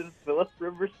reason, Philip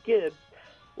Rivers' kids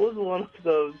was one of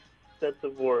those sets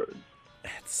of words.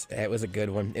 It was a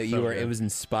good one. It was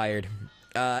inspired.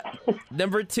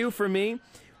 Number 2 for me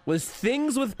was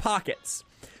things with pockets.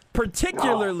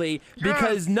 Particularly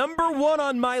because number 1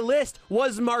 on my list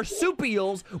was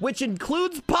marsupials, which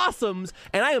includes possums,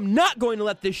 and I am not going to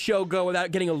let this show go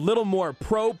without getting a little more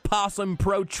pro-possum,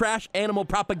 pro-trash animal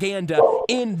propaganda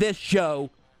in this show.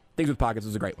 Things with pockets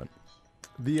was a great one.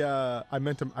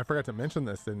 I forgot to mention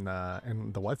this in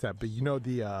the WhatsApp, but you know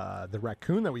the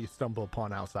raccoon that we stumbled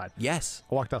upon outside. Yes.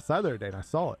 I walked outside the other day and I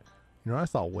saw it. You know what I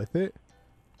saw with it?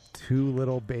 2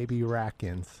 little baby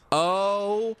raccoons.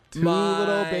 Oh, 2 my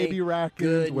little baby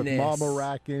raccoons with goodness. mama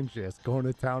raccoon just going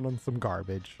to town on some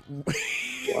garbage.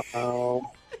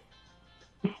 Wow.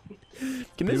 Can this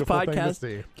Beautiful thing to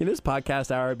see.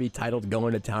 podcast hour be titled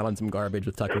 "Going to Town on Some Garbage"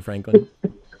 with Tucker Franklin?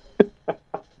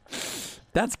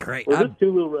 That's great. We're just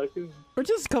 2 little raccoons. Or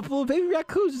just a couple of baby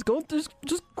raccoons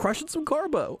just crushing some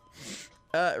carbo.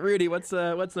 Rudy, what's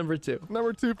number 2?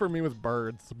 Number 2 for me was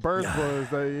Birds. Birds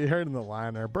was, you heard in the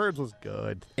liner, Birds was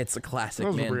good. It's a classic, It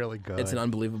was man. really good. It's an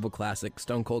unbelievable classic,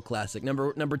 stone cold classic.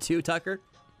 Number 2, Tucker.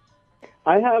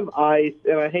 I have Ice,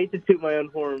 and I hate to toot my own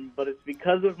horn, but it's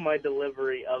because of my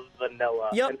delivery of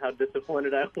Vanilla Yep. and how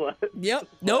disappointed I was. Yep.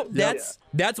 Nope.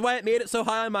 That's why it made it so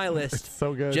high on my list. It's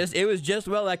so good. It was just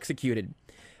well executed.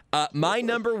 My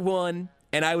number 1,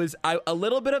 and a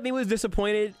little bit of me was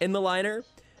disappointed in the liner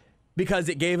because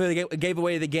it gave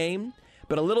away the game.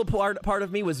 But a little part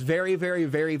of me was very, very,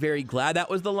 very, very glad that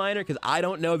was the liner because I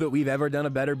don't know that we've ever done a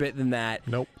better bit than that.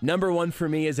 Nope. Number 1 for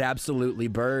me is absolutely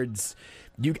Birds.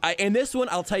 And this one,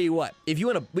 I'll tell you what. If you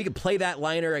want to, we could play that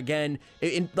liner again.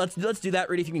 Let's do that,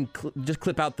 Rudy. If you can just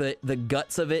clip out the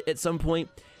guts of it at some point.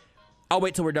 I'll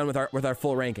wait till we're done with our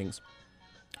full rankings.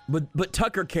 But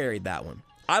Tucker carried that one.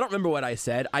 I don't remember what I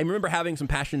said. I remember having some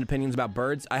passionate opinions about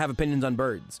Birds. I have opinions on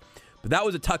Birds. But that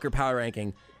was a Tucker power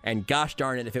ranking, and gosh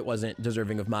darn it if it wasn't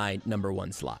deserving of my number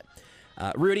 1 slot.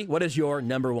 Rudy, what is your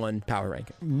number 1 power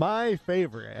ranking? My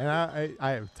favorite, and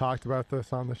I have talked about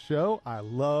this on the show, I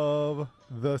love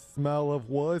the smell of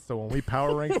wood, so when we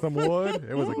power ranked some wood,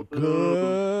 it was a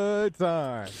good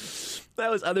time.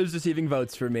 That was others receiving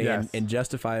votes for me, Yes. and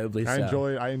justifiably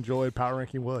so. I enjoyed power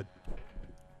ranking wood.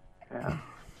 Yeah.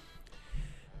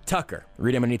 Tucker,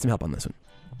 Rudy, I'm going to need some help on this one.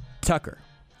 Tucker,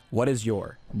 what is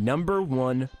your number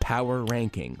 1 power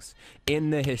rankings in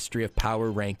the history of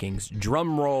power rankings?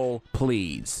 Drum roll,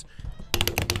 please.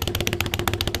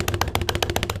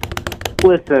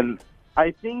 Listen,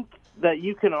 I think that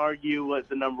you can argue what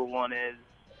the number 1 is,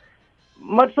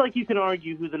 much like you can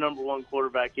argue who the number 1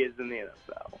 quarterback is in the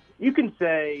NFL. You can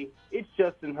say it's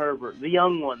Justin Herbert, the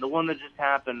young one, the one that just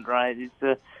happened, right? You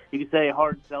can say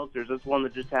Hard Seltzers, that's one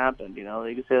that just happened. You know,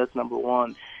 you can say that's number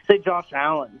 1. Say Josh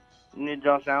Allen.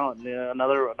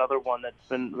 Another one that's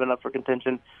been up for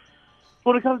contention.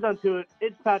 When it comes down to it,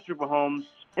 it's Patrick Mahomes,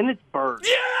 and it's Birds.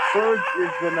 Yes! Birds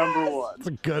is the number 1. It's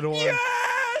a good one.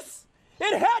 Yes!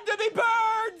 It had to be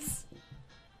Birds!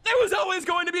 It was always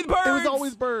going to be Birds! It was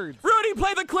always Birds. Rudy,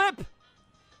 play the clip!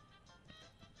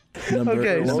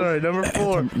 Okay, sorry. Number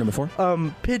 4. Number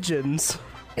 4? Pigeons.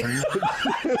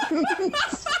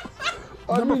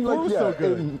 I Number mean, 4 like, was yeah, so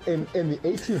good. in the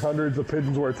 1800s, the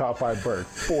pigeons were a top 5 bird,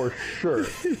 for sure.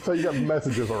 So you got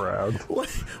messages around.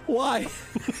 Why?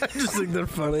 I just think they're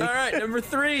funny. All right, number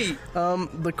 3.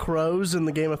 The crows in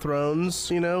the Game of Thrones,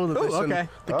 you know, that they Ooh, send okay.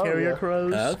 the Oh, carrier yeah.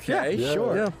 crows. Okay, Yeah.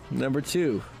 sure. Yeah. Number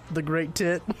 2. The great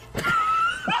tit.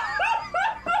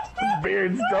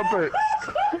 Beard, stop it.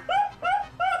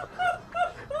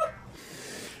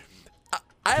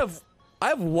 I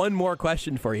have one more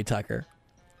question for you, Tucker.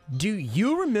 Do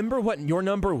you remember what your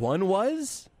number 1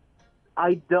 was?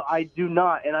 I do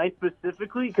not, and I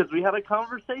specifically, because we had a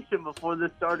conversation before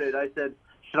this started, I said,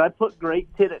 should I put Great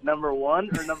Tit at number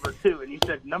 1 or number 2? And you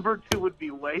said number 2 would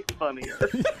be way funnier.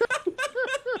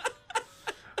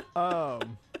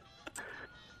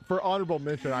 For honorable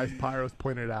mention, Ice Pyros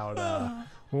pointed out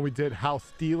when we did how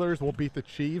Steelers will beat the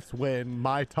Chiefs, when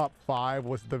my top 5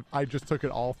 was I just took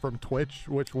it all from Twitch,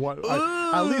 which at least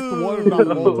one, if not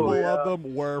multiple of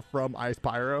them, were from Ice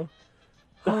Pyro.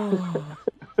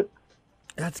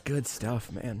 That's good stuff,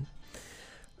 man.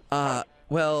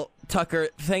 Well, Tucker,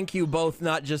 thank you both,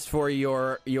 not just for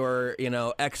your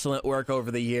excellent work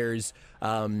over the years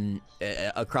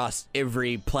across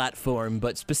every platform,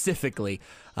 but specifically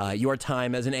your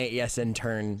time as an AES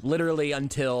intern, literally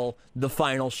until the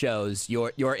final shows.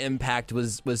 Your impact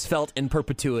was felt in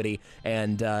perpetuity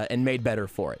and made better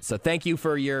for it. So thank you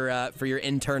for your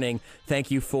interning.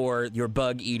 Thank you for your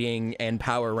bug eating and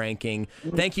power ranking.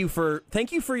 Thank you for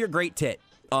your great tit.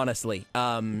 Honestly,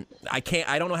 I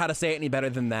don't know how to say it any better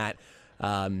than that.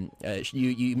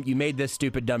 You made this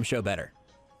stupid dumb show better.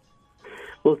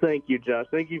 Well, thank you, Josh.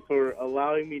 Thank you for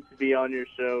allowing me to be on your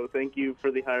show. Thank you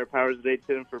for the Higher Powers of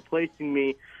A10 for placing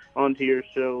me onto your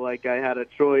show like I had a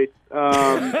choice.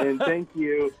 And thank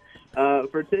you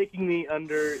for taking me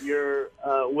under your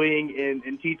wing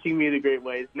and teaching me the great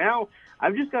ways. Now,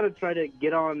 I've just got to try to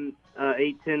get on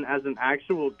 810 as an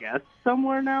actual guest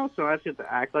somewhere now, so I have to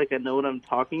act like I know what I'm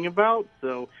talking about.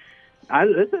 So I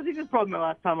think this is probably my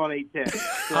last time on 810.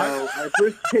 So I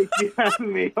appreciate you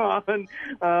having me on,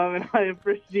 and I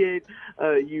appreciate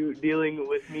you dealing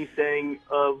with me saying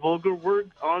vulgar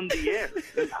words on the air.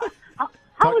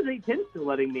 How is 810 still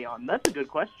letting me on? That's a good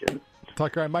question.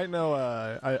 Tucker, I might know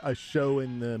a show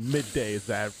in the middays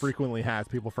that frequently has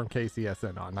people from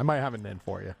KCSN on. I might have an in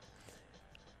for you.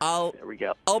 There we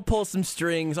go. I'll pull some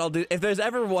strings. If there's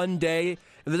ever one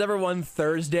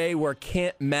Thursday where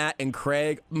Kent, Matt, and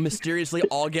Craig mysteriously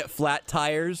all get flat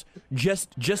tires,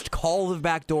 just call the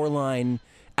backdoor line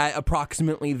at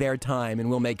approximately their time, and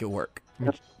we'll make it work.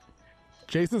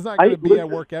 Jason's not going to be at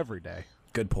work every day.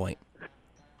 Good point.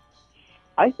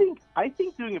 I think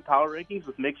doing a power rankings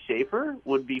with Mick Schaefer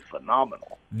would be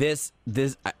phenomenal.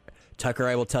 Tucker,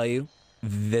 I will tell you,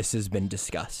 this has been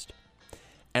discussed.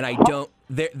 And I don't.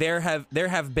 There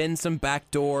have been some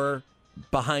backdoor,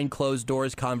 behind closed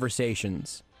doors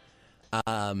conversations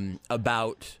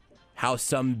about how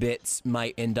some bits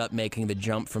might end up making the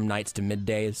jump from nights to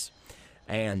middays,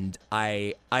 and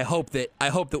I hope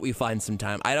that we find some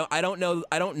time. I don't know.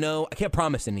 I can't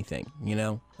promise anything.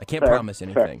 I can't promise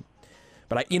anything.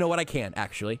 But you know what? I can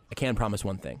promise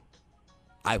one thing.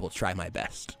 I will try my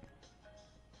best.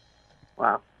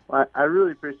 Wow. I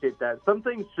really appreciate that. Some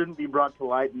things shouldn't be brought to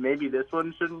light, and maybe this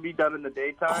one shouldn't be done in the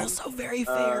daytime. Also very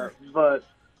fair. But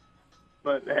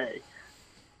hey,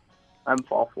 I'm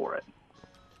all for it.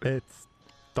 It's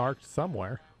dark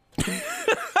somewhere.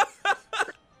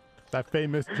 That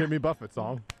famous Jimmy Buffett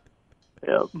song.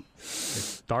 Yep.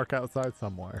 It's dark outside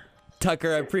somewhere.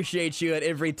 Tucker, I appreciate you at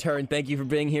every turn. Thank you for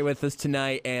being here with us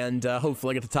tonight, and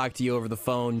hopefully I get to talk to you over the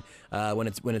phone when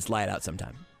it's light out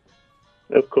sometime.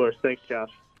 Of course. Thanks, Josh.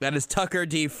 That is Tucker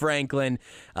D. Franklin,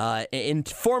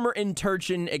 former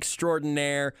interchin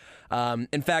extraordinaire.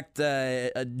 In fact,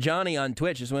 Johnny on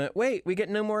Twitch just went, "Wait, we get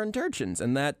no more interchins,"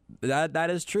 and that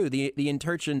is true. The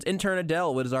interchins, intern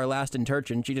Adele was our last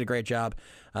interchin. She did a great job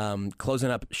closing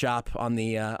up shop on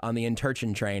the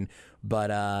interchin train.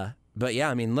 But yeah,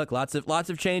 I mean, look, lots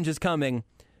of changes coming.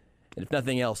 And if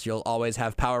nothing else, you'll always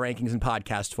have power rankings in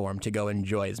podcast form to go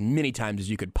enjoy as many times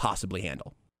as you could possibly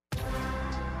handle.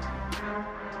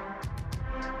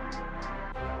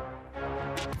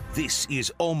 This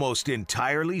is Almost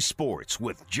Entirely Sports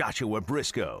with Joshua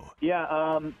Briscoe.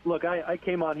 Yeah, look, I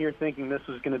came on here thinking this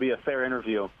was going to be a fair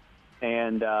interview,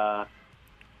 and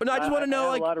But no, I just want to know,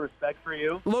 I have a lot of respect for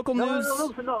you. Local news.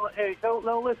 No,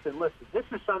 listen. This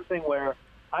is something where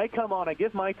I come on, I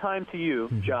give my time to you,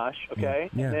 Josh,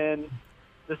 okay, Yeah. and then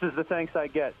this is the thanks I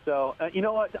get. So you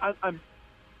know what?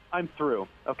 I'm through.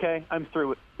 Okay, I'm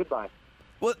through. Goodbye.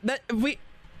 Well,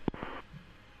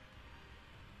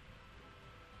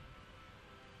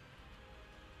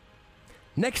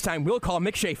 Next time, we'll call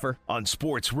Mick Schaefer. On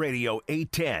Sports Radio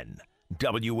 810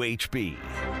 WHB.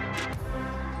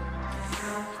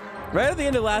 Right at the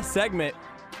end of last segment,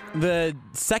 the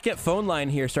second phone line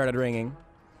here started ringing.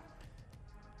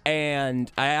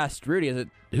 And I asked Rudy, I said,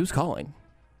 who's calling?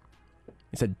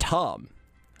 He said, Tom.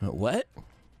 I went, what?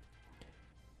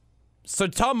 So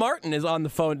Tom Martin is on the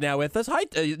phone now with us. Hi,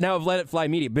 now of Let It Fly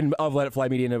Media. Been of Let It Fly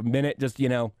Media in a minute. Just,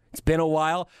 it's been a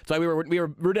while. So Rudy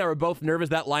and I were both nervous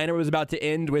that liner was about to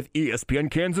end with ESPN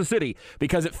Kansas City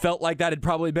because it felt like that had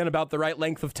probably been about the right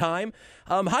length of time.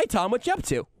 Hi, Tom. What you up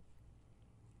to?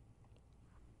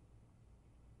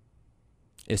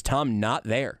 Is Tom not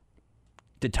there?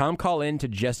 Did Tom call in to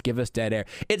just give us dead air?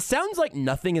 It sounds like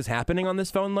nothing is happening on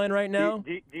this phone line right now.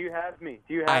 Do you have me?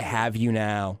 I have you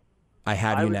now.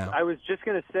 I was just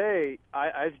going to say,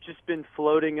 I've just been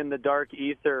floating in the dark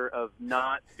ether of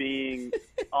not being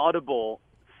audible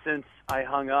since I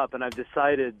hung up, and I've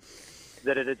decided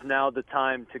that it is now the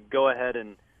time to go ahead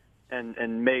and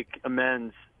make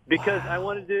amends. Because I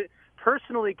wanted to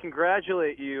personally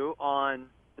congratulate you on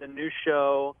the new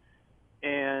show,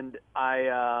 and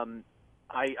I've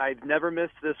never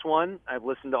missed this one. I've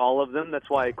listened to all of them. That's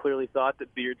why I clearly thought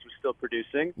that Beards was still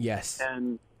producing. Yes.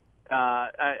 And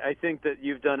I think that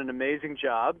you've done an amazing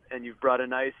job, and you've brought a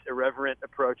nice, irreverent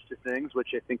approach to things,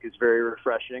 which I think is very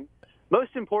refreshing.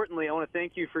 Most importantly, I want to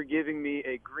thank you for giving me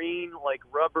a green, like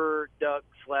rubber duck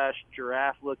 /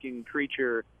 giraffe-looking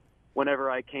creature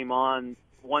whenever I came on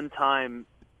one time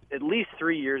at least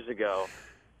 3 years ago.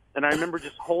 And I remember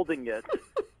just holding it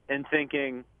and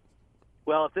thinking,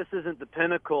 well, if this isn't the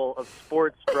pinnacle of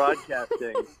sports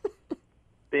broadcasting,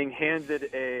 being handed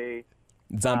a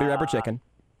zombie rubber chicken.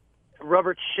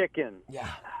 Rubber chicken. Yeah.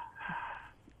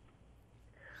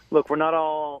 Look, we're not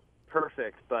all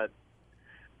perfect, but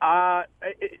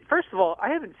first of all, I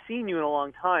haven't seen you in a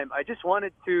long time. I just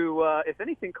wanted to, if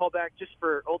anything, call back just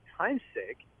for old time's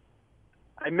sake.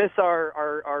 I miss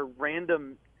our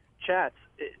random chats.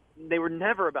 They were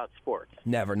never about sports.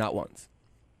 Never, not once.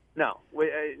 No,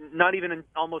 not even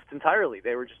almost entirely.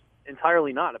 They were just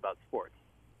entirely not about sports.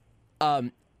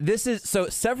 This is so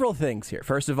several things here.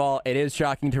 First of all, it is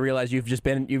shocking to realize you've just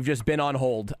been on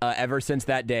hold ever since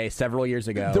that day several years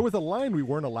ago. There was a line we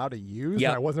weren't allowed to use, Yep.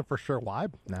 and I wasn't for sure why.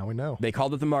 Now we know. They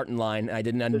called it the Martin line. I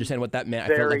didn't understand what that meant.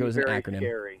 I felt like it was an acronym.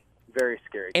 Very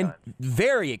scary. And time.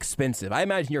 very expensive. I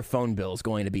imagine your phone bill is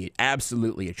going to be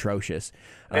absolutely atrocious.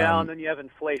 And then you have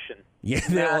inflation. Yeah,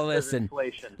 well, listen.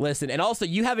 And also,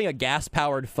 you having a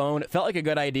gas-powered phone, it felt like a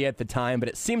good idea at the time, but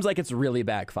it seems like it's really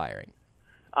backfiring.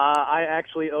 I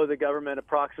actually owe the government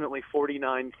approximately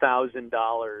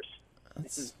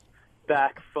 $49,000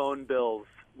 back phone bills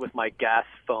with my gas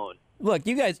phone. Look,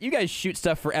 you guys shoot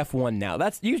stuff for F1 now.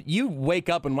 That's you wake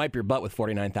up and wipe your butt with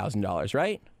 $49,000,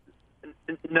 right?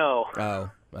 No. Oh,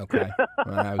 okay.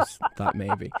 I thought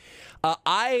maybe.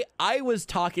 I was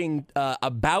talking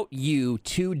about you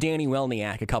to Danny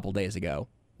Welniak a couple days ago,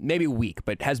 maybe a week,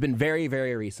 but has been very,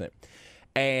 very recent.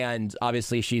 And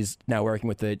obviously, she's now working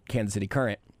with the Kansas City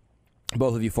Current,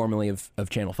 both of you formerly of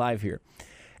Channel 5 here.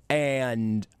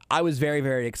 And I was very,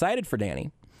 very excited for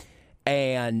Danny.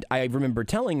 And I remember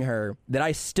telling her that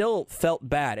I still felt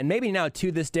bad, and maybe now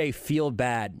to this day feel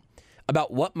bad,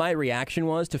 about what my reaction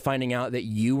was to finding out that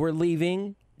you were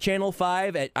leaving Channel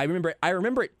 5. I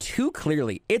remember it too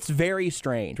clearly. It's very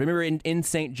strange. Remember in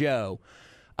St. Joe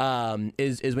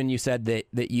is when you said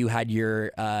that you had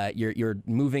you're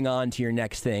moving on to your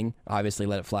next thing. Obviously,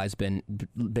 Let It Fly's been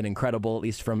incredible, at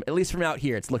least from out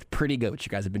here. It's looked pretty good what you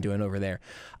guys have been doing over there.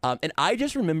 And I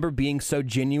just remember being so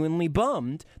genuinely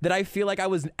bummed that I feel like I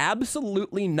was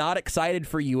absolutely not excited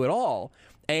for you at all.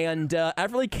 And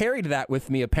I've really carried that with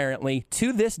me, apparently,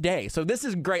 to this day. So this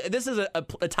is great. This is a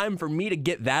time for me to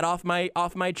get that off my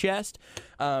chest,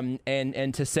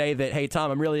 and to say that, hey, Tom,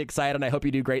 I'm really excited, and I hope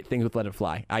you do great things with Let It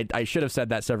Fly. I should have said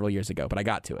that several years ago, but I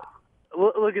got to it.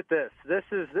 Look at this. This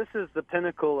is the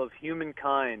pinnacle of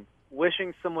humankind.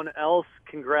 Wishing someone else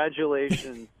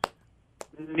congratulations,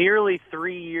 nearly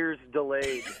 3 years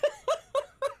delayed,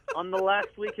 on the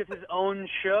last week of his own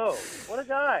show. What a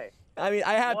guy. I mean,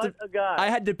 I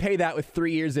had to pay that with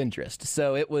 3 years interest,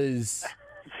 so it was.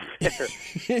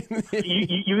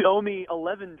 you owe me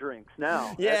 11 drinks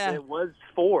now. Yeah, it was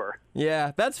 4.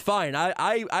 Yeah, that's fine.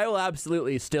 I will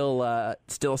absolutely still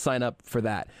sign up for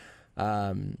that.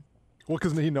 Well,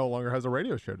 because he no longer has a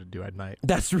radio show to do at night.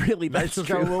 That's true. Got a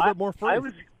little bit more free.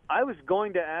 I was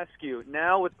going to ask you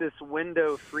now with this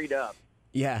window freed up.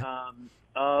 Yeah.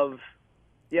 Kind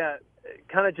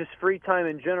of just free time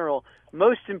in general.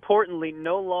 Most importantly,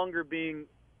 no longer being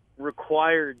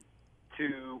required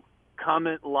to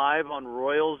comment live on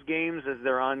Royals games as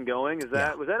they're ongoing? Was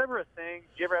that ever a thing?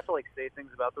 Did you ever have to say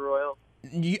things about the Royals?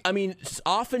 I mean,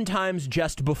 oftentimes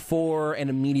just before and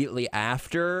immediately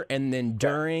after, and then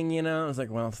during. I was like,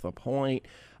 well, what's the point?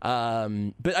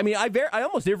 But I mean, I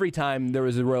almost every time there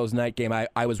was a Royals night game,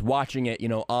 I was watching it,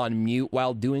 on mute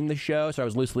while doing the show, so I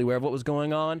was loosely aware of what was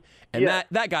going on, and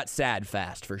that got sad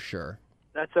fast for sure.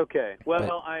 That's okay.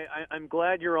 Well, I'm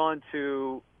glad you're on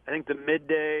to. I think the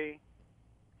midday.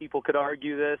 People could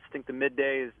argue this. I think the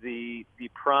midday is the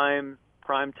prime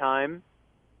time,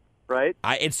 right?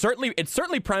 It's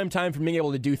certainly prime time for being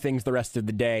able to do things the rest of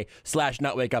the day /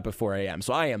 not wake up at 4 a.m.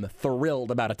 So I am thrilled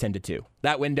about a 10 to 2.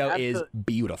 That window is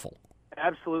beautiful.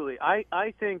 Absolutely.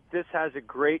 I think this has a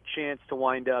great chance to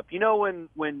wind up.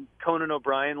 When Conan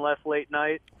O'Brien left late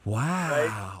night? Wow.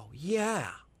 Right?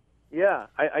 Yeah. Yeah.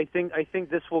 I think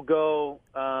this will go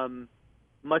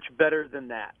much better than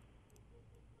that.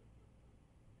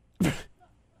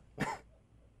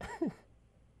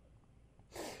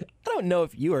 I don't know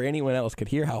if you or anyone else could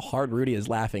hear how hard Rudy is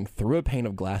laughing through a pane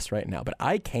of glass right now, but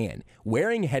I can.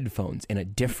 Wearing headphones in a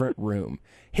different room,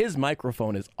 his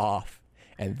microphone is off,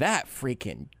 and that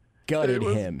freaking gutted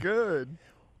him. Good.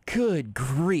 Good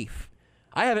grief.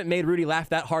 I haven't made Rudy laugh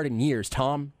that hard in years,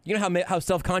 Tom. You know how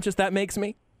self-conscious that makes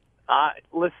me?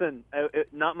 Listen,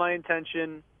 not my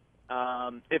intention.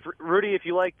 If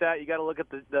you like that, you got to look at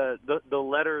the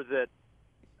letter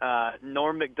that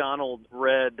Norm Macdonald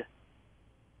read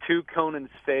to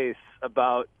Conan's face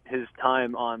about his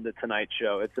time on The Tonight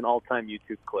Show. It's an all-time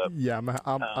YouTube clip. Yeah, I'm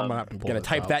going to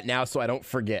type that now so I don't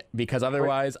forget, because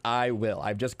otherwise I will.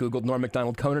 I've just Googled Norm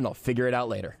Macdonald Conan. I'll figure it out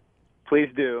later. Please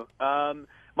do.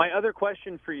 My other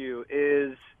question for you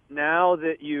is, now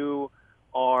that you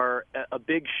are a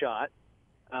big shot,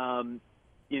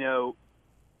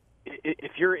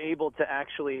 if you're able to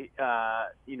actually,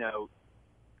 kind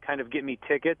of get me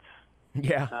tickets.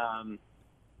 Yeah.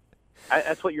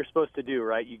 That's what you're supposed to do,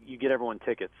 right? You get everyone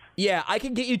tickets. Yeah, I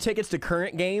can get you tickets to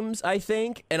current games, I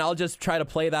think, and I'll just try to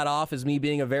play that off as me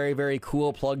being a very, very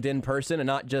cool, plugged-in person and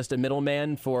not just a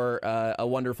middleman for a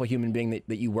wonderful human being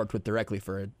that you worked with directly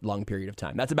for a long period of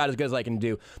time. That's about as good as I can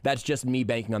do. That's just me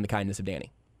banking on the kindness of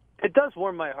Danny. It does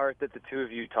warm my heart that the two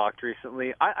of you talked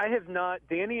recently. I have not.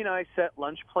 Danny and I set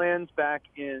lunch plans back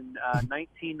in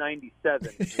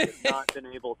 1997. We have not been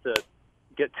able to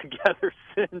get together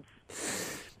since.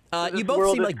 You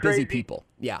both seem like busy people.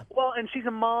 Yeah. Well, and she's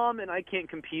a mom, and I can't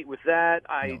compete with that.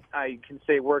 I can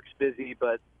say work's busy,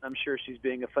 but I'm sure she's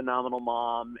being a phenomenal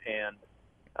mom.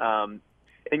 And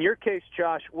in your case,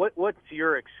 Josh, what's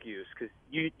your excuse? Because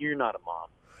you're not a mom.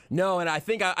 No, and I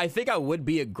think I would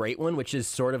be a great one, which is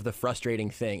sort of the frustrating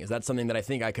thing. Is that something that I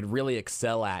think I could really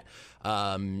excel at?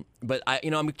 But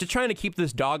I'm just trying to keep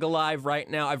this dog alive right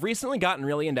now. I've recently gotten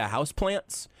really into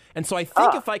houseplants, and so I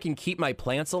think if I can keep my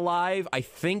plants alive, I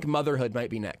think motherhood might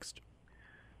be next.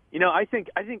 I think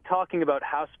talking about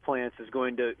houseplants is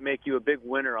going to make you a big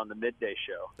winner on the midday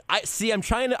show.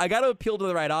 I got to appeal to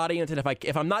the right audience, and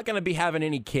if I'm not going to be having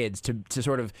any kids to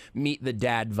sort of meet the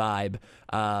dad vibe,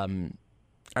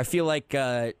 I feel like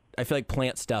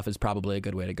plant stuff is probably a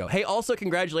good way to go. Hey, also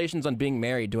congratulations on being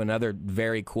married to another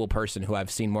very cool person who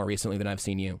I've seen more recently than I've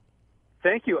seen you.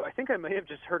 Thank you. I think I may have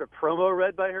just heard a promo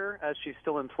read by her as she's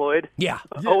still employed. Yeah.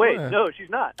 Oh, wait. No,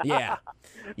 she's not. Yeah.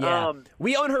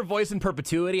 We own her voice in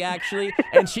perpetuity, actually.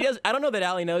 And she does. I don't know that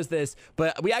Allie knows this,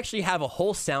 but we actually have a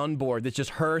whole soundboard that's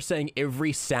just her saying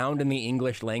every sound in the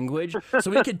English language. So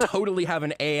we could totally have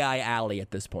an AI Allie at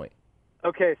this point.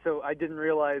 Okay, so I didn't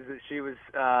realize that she was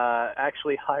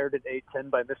actually hired at 810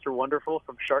 by Mr. Wonderful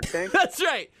from Shark Tank. That's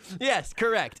right. Yes,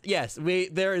 correct. Yes,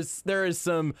 there is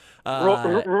some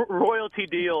royalty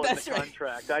deal in the right.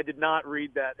 contract. I did not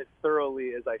read that as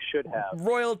thoroughly as I should have.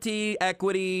 Royalty,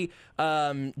 equity,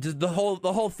 just the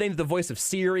whole thing. The voice of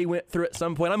Siri went through at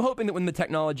some point. I'm hoping that when the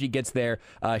technology gets there,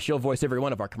 she'll voice every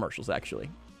one of our commercials. Actually.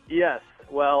 Yes.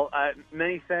 Well,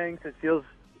 many thanks. It feels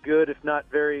good, if not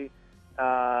very.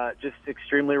 Just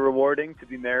extremely rewarding to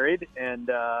be married, and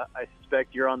I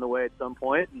suspect you're on the way at some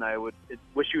point, and I would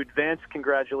wish you advance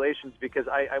congratulations, because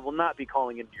I will not be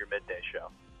calling into your midday show.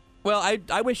 Well,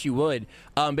 I wish you would,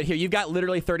 but here, you've got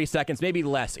literally 30 seconds, maybe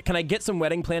less. Can I get some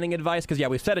wedding planning advice? Because,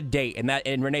 we've set a date,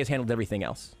 and Renee's handled everything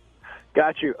else.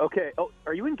 Got you. Okay. Oh,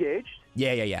 are you engaged?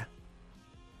 Yeah.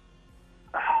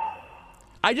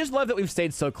 I just love that we've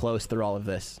stayed so close through all of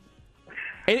this.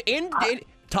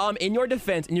 Tom, in your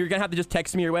defense, and you're going to have to just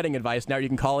text me your wedding advice. Now you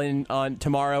can call in on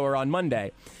tomorrow or on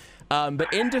Monday.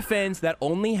 But in defense, that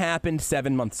only happened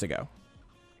 7 months ago.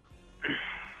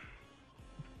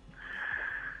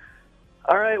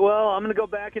 All right, well, I'm going to go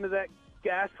back into that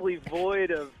ghastly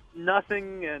void of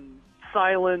nothing and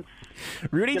silence.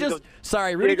 Rudy Gonna just go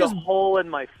sorry. Rudy dig a just hole in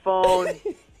my phone.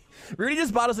 Rudy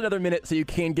just bought us another minute so you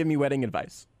can give me wedding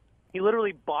advice. He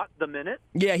literally bought the minute.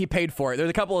 Yeah, he paid for it. There's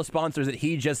a couple of sponsors that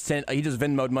he just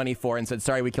Venmo'd money for and said,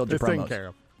 "Sorry, we killed your It's taken promos." care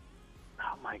of.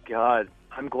 Oh my God!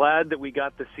 I'm glad that we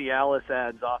got the Cialis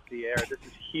ads off the air. This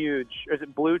is huge. Is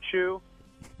it Blue Chew?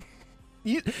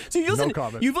 You've listened,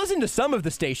 you've listened to some of the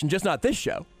station, just not this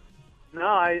show. No,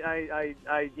 I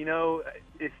you know,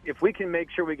 if we can make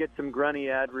sure we get some grunny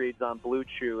ad reads on Blue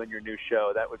Chew in your new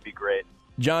show, that would be great.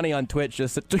 Johnny on Twitch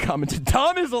just commented,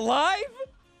 "Tom is alive."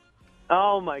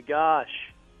 Oh my gosh!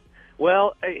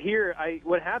 Well,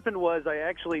 what happened was I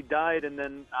actually died, and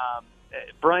then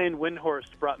Brian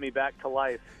Windhorst brought me back to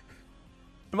life.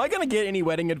 Am I gonna get any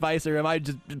wedding advice, or am I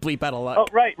just bleep out of luck? Oh,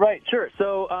 right, sure.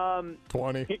 So,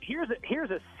 20. Here's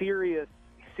a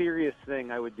serious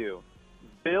thing I would do.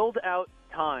 Build out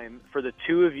time for the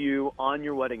two of you on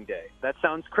your wedding day. That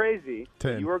sounds crazy.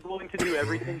 10. You are going to do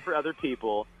everything for other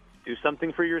people. Do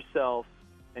something for yourself,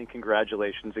 and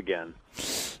congratulations again.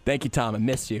 Thank you, Tom. I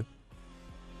miss you.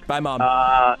 Bye, Mom.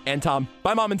 And Tom.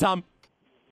 Bye, Mom and Tom.